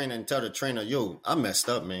to the trainer and tell the trainer, yo, I messed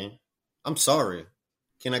up, man. I'm sorry.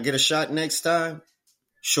 Can I get a shot next time?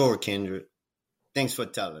 Sure, Kendrick. Thanks for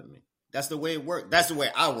telling me. That's the way it works. That's the way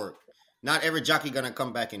I work. Not every jockey going to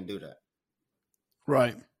come back and do that.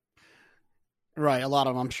 Right. A lot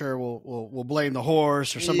of them, I'm sure, will blame the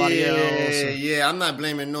horse or somebody else. Yeah, I'm not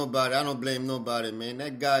blaming nobody. I don't blame nobody, man.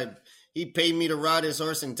 That guy, he paid me to ride his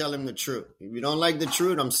horse and tell him the truth. If you don't like the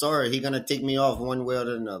truth, I'm sorry. He's going to take me off one way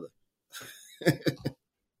or another.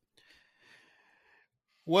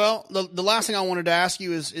 Well, the last thing I wanted to ask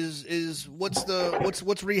you is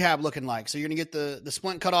what's rehab looking like? So you're gonna get the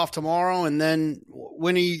splint cut off tomorrow, and then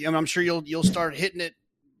I'm sure you'll start hitting it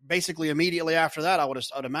basically immediately after that.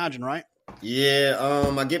 I'd imagine, right? Yeah,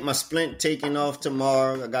 I get my splint taken off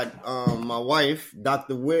tomorrow. I got my wife,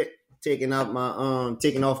 Dr. Witt, taking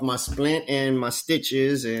off my splint and my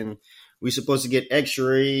stitches, and we're supposed to get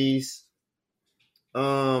X-rays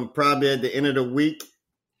probably at the end of the week.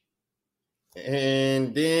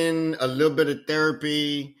 And then a little bit of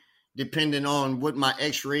therapy, depending on what my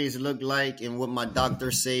X-rays look like and what my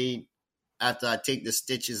doctor said after I take the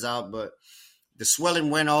stitches out. But the swelling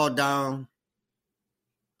went all down.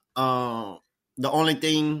 The only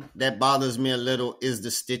thing that bothers me a little is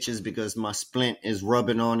the stitches, because my splint is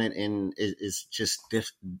rubbing on it and it's just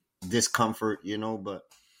discomfort, But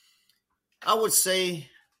I would say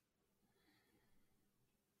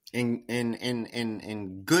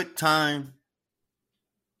in good time,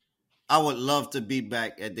 I would love to be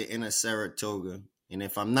back at the end of Saratoga. And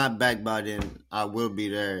if I'm not back by then, I will be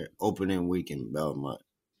there opening week in Belmont.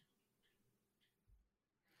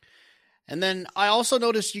 And then I also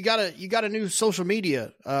noticed you got a new social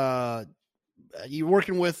media. You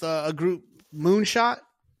working with a group, Moonshot?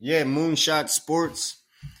 Yeah, Moonshot Sports.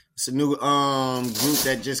 It's a new group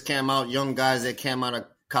that just came out. Young guys that came out of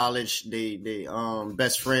college. They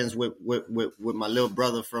best friends with my little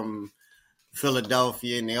brother from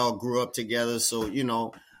Philadelphia, and they all grew up together. So,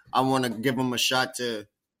 I want to give them a shot to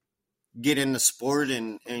get in the sport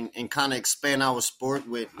and kind of expand our sport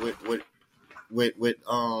with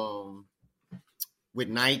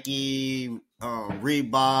Nike,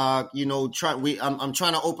 Reebok. I'm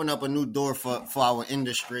trying to open up a new door for our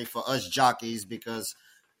industry, for us jockeys, because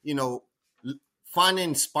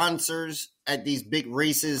finding sponsors at these big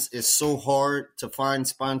races is so hard to find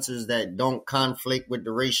sponsors that don't conflict with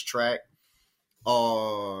the racetrack,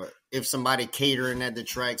 or if somebody catering at the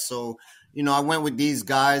track. So, I went with these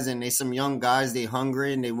guys, and they some young guys. They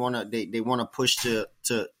hungry and they wanna push to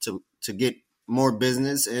get more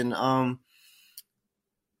business. And I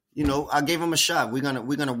gave them a shot. We're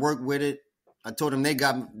gonna work with it. I told them they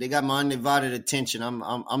got my undivided attention.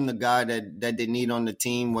 I'm the guy that they need on the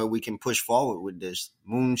team where we can push forward with this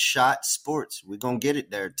Moonshot Sports. We're gonna get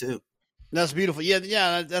it there too. That's beautiful.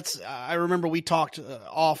 Yeah. I remember we talked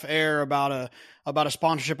off air about a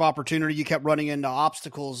sponsorship opportunity. You kept running into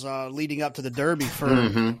obstacles leading up to the Derby for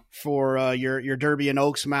your Derby and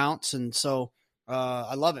Oaks mounts, and so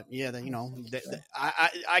I love it. Yeah,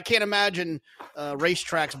 I can't imagine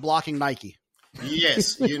racetracks blocking Nike.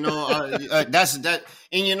 Yes, that's that,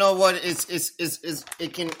 and you know what?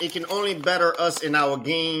 It can only better us in our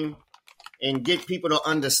game and get people to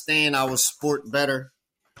understand our sport better.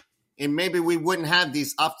 And maybe we wouldn't have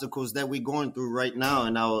these obstacles that we're going through right now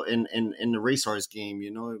in the racehorse game.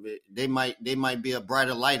 They might be a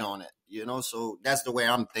brighter light on it. So that's the way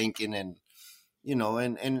I'm thinking. And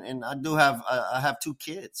and I do have I have 2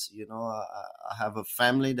 kids. I have a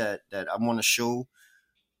family that I want to show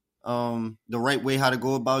the right way how to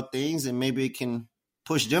go about things, and maybe it can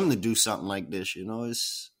push them to do something like this.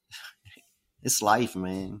 It's life,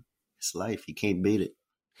 man. It's life. You can't beat it.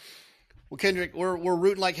 Well, Kendrick, we're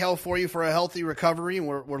rooting like hell for you for a healthy recovery, and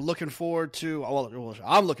we're looking forward to. Well,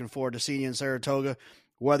 I'm looking forward to seeing you in Saratoga,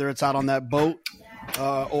 whether it's out on that boat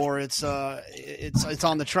or it's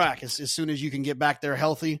on the track. As soon as you can get back there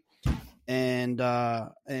healthy, and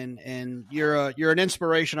you're an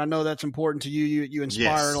inspiration. I know that's important to you. You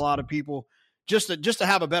inspire a lot of people just to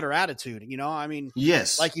have a better attitude.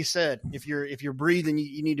 Yes, like you said, if you're breathing,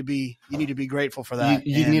 you need to be grateful for that.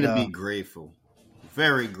 You need to be grateful,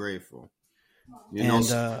 very grateful.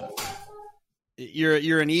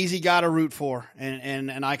 You're an easy guy to root for,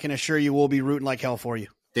 and I can assure you we'll be rooting like hell for you.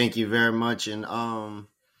 Thank you very much. And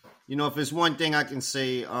if it's one thing I can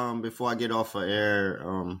say before I get off of air,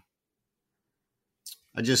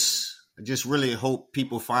 I just really hope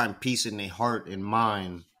people find peace in their heart and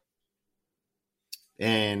mind,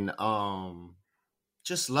 and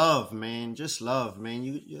just love, man. Just love,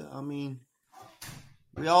 man.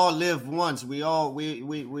 We all live once. We all live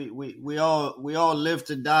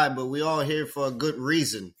to die, but we all here for a good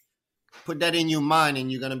reason. Put that in your mind,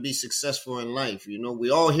 and you're gonna be successful in life.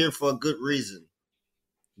 We all here for a good reason.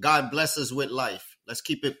 God bless us with life. Let's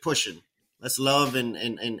keep it pushing. Let's love and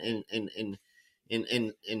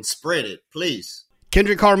spread it, please.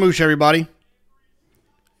 Kendrick Carmouche, everybody. You're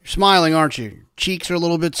smiling, aren't you? Your cheeks are a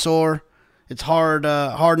little bit sore. It's hard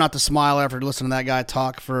not to smile after listening to that guy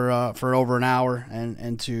talk for over an hour,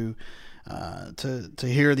 and to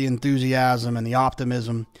hear the enthusiasm and the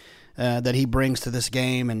optimism that he brings to this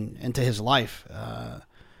game and to his life. I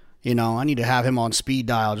need to have him on speed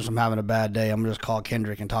dial. Just I'm having a bad day. I'm gonna just call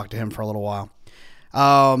Kendrick and talk to him for a little while.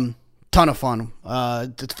 Ton of fun.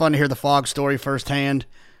 It's fun to hear the Fog story firsthand.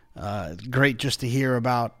 Great just to hear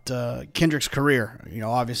about Kendrick's career.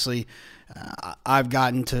 Obviously, I've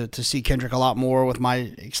gotten to see Kendrick a lot more with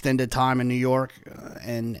my extended time in New York,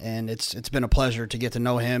 and it's been a pleasure to get to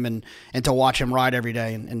know him and to watch him ride every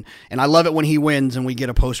day. And I love it when he wins and we get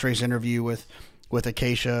a post-race interview with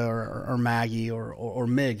Acacia or Maggie or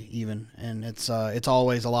Mig even, and it's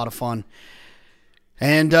always a lot of fun.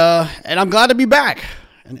 And I'm glad to be back.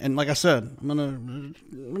 And like I said, I'm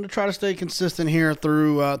gonna try to stay consistent here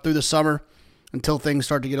through the summer until things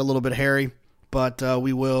start to get a little bit hairy. But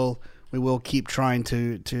we will keep trying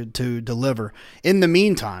to deliver. In the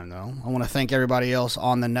meantime, though, I want to thank everybody else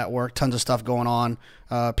on the network. Tons of stuff going on.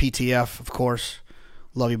 PTF, of course.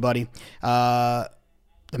 Love you, buddy.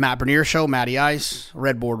 The Matt Bernier Show, Matty Ice,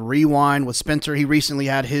 Redboard Rewind with Spencer. He recently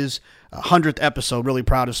had his 100th episode. Really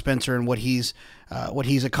proud of Spencer and what he's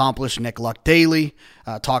accomplished. Nick Luck Daily,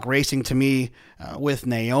 Talk Racing to Me with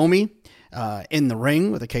Naomi, In the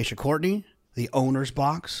Ring with Acacia Courtney, The Owner's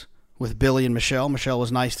Box with Billy and Michelle. Michelle was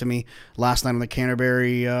nice to me last night on the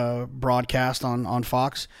Canterbury broadcast on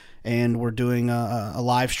Fox, and we're doing a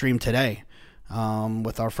live stream today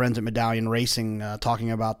with our friends at Medallion Racing,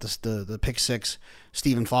 talking about the Pick Six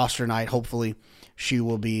Stephen Foster night. Hopefully, she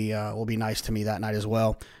will be nice to me that night as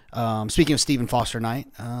well. Speaking of Stephen Foster night,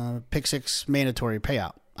 Pick Six mandatory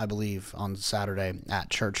payout, I believe, on Saturday at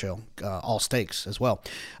Churchill, all stakes as well.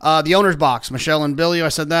 The Owner's Box, Michelle and Billy, I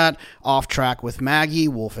said that. Off Track with Maggie,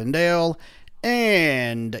 Wolf and Dale,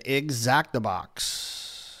 and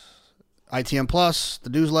Exactabox. ITM Plus, the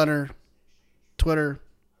newsletter, Twitter,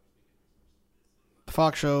 the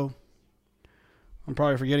Fox Show. I'm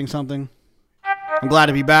probably forgetting something. I'm glad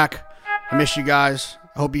to be back. I miss you guys.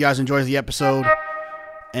 I hope you guys enjoyed the episode,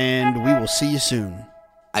 and we will see you soon.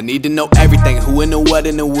 I need to know everything, who and the what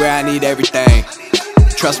and the where, I need everything.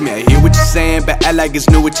 Trust me, I hear what you're saying, but act like it's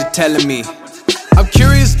new what you're telling me. I'm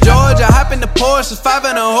curious, George, I hop in the Porsche, 5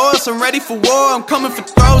 and a horse, I'm ready for war, I'm coming for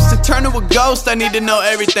throats, to turn to a ghost, I need to know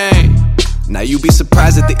everything. Now you be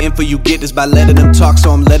surprised at the info you get is by letting them talk,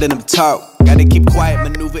 so I'm letting them talk. Gotta keep quiet,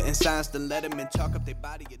 maneuver in silence, to let them in, talk up their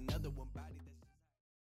body another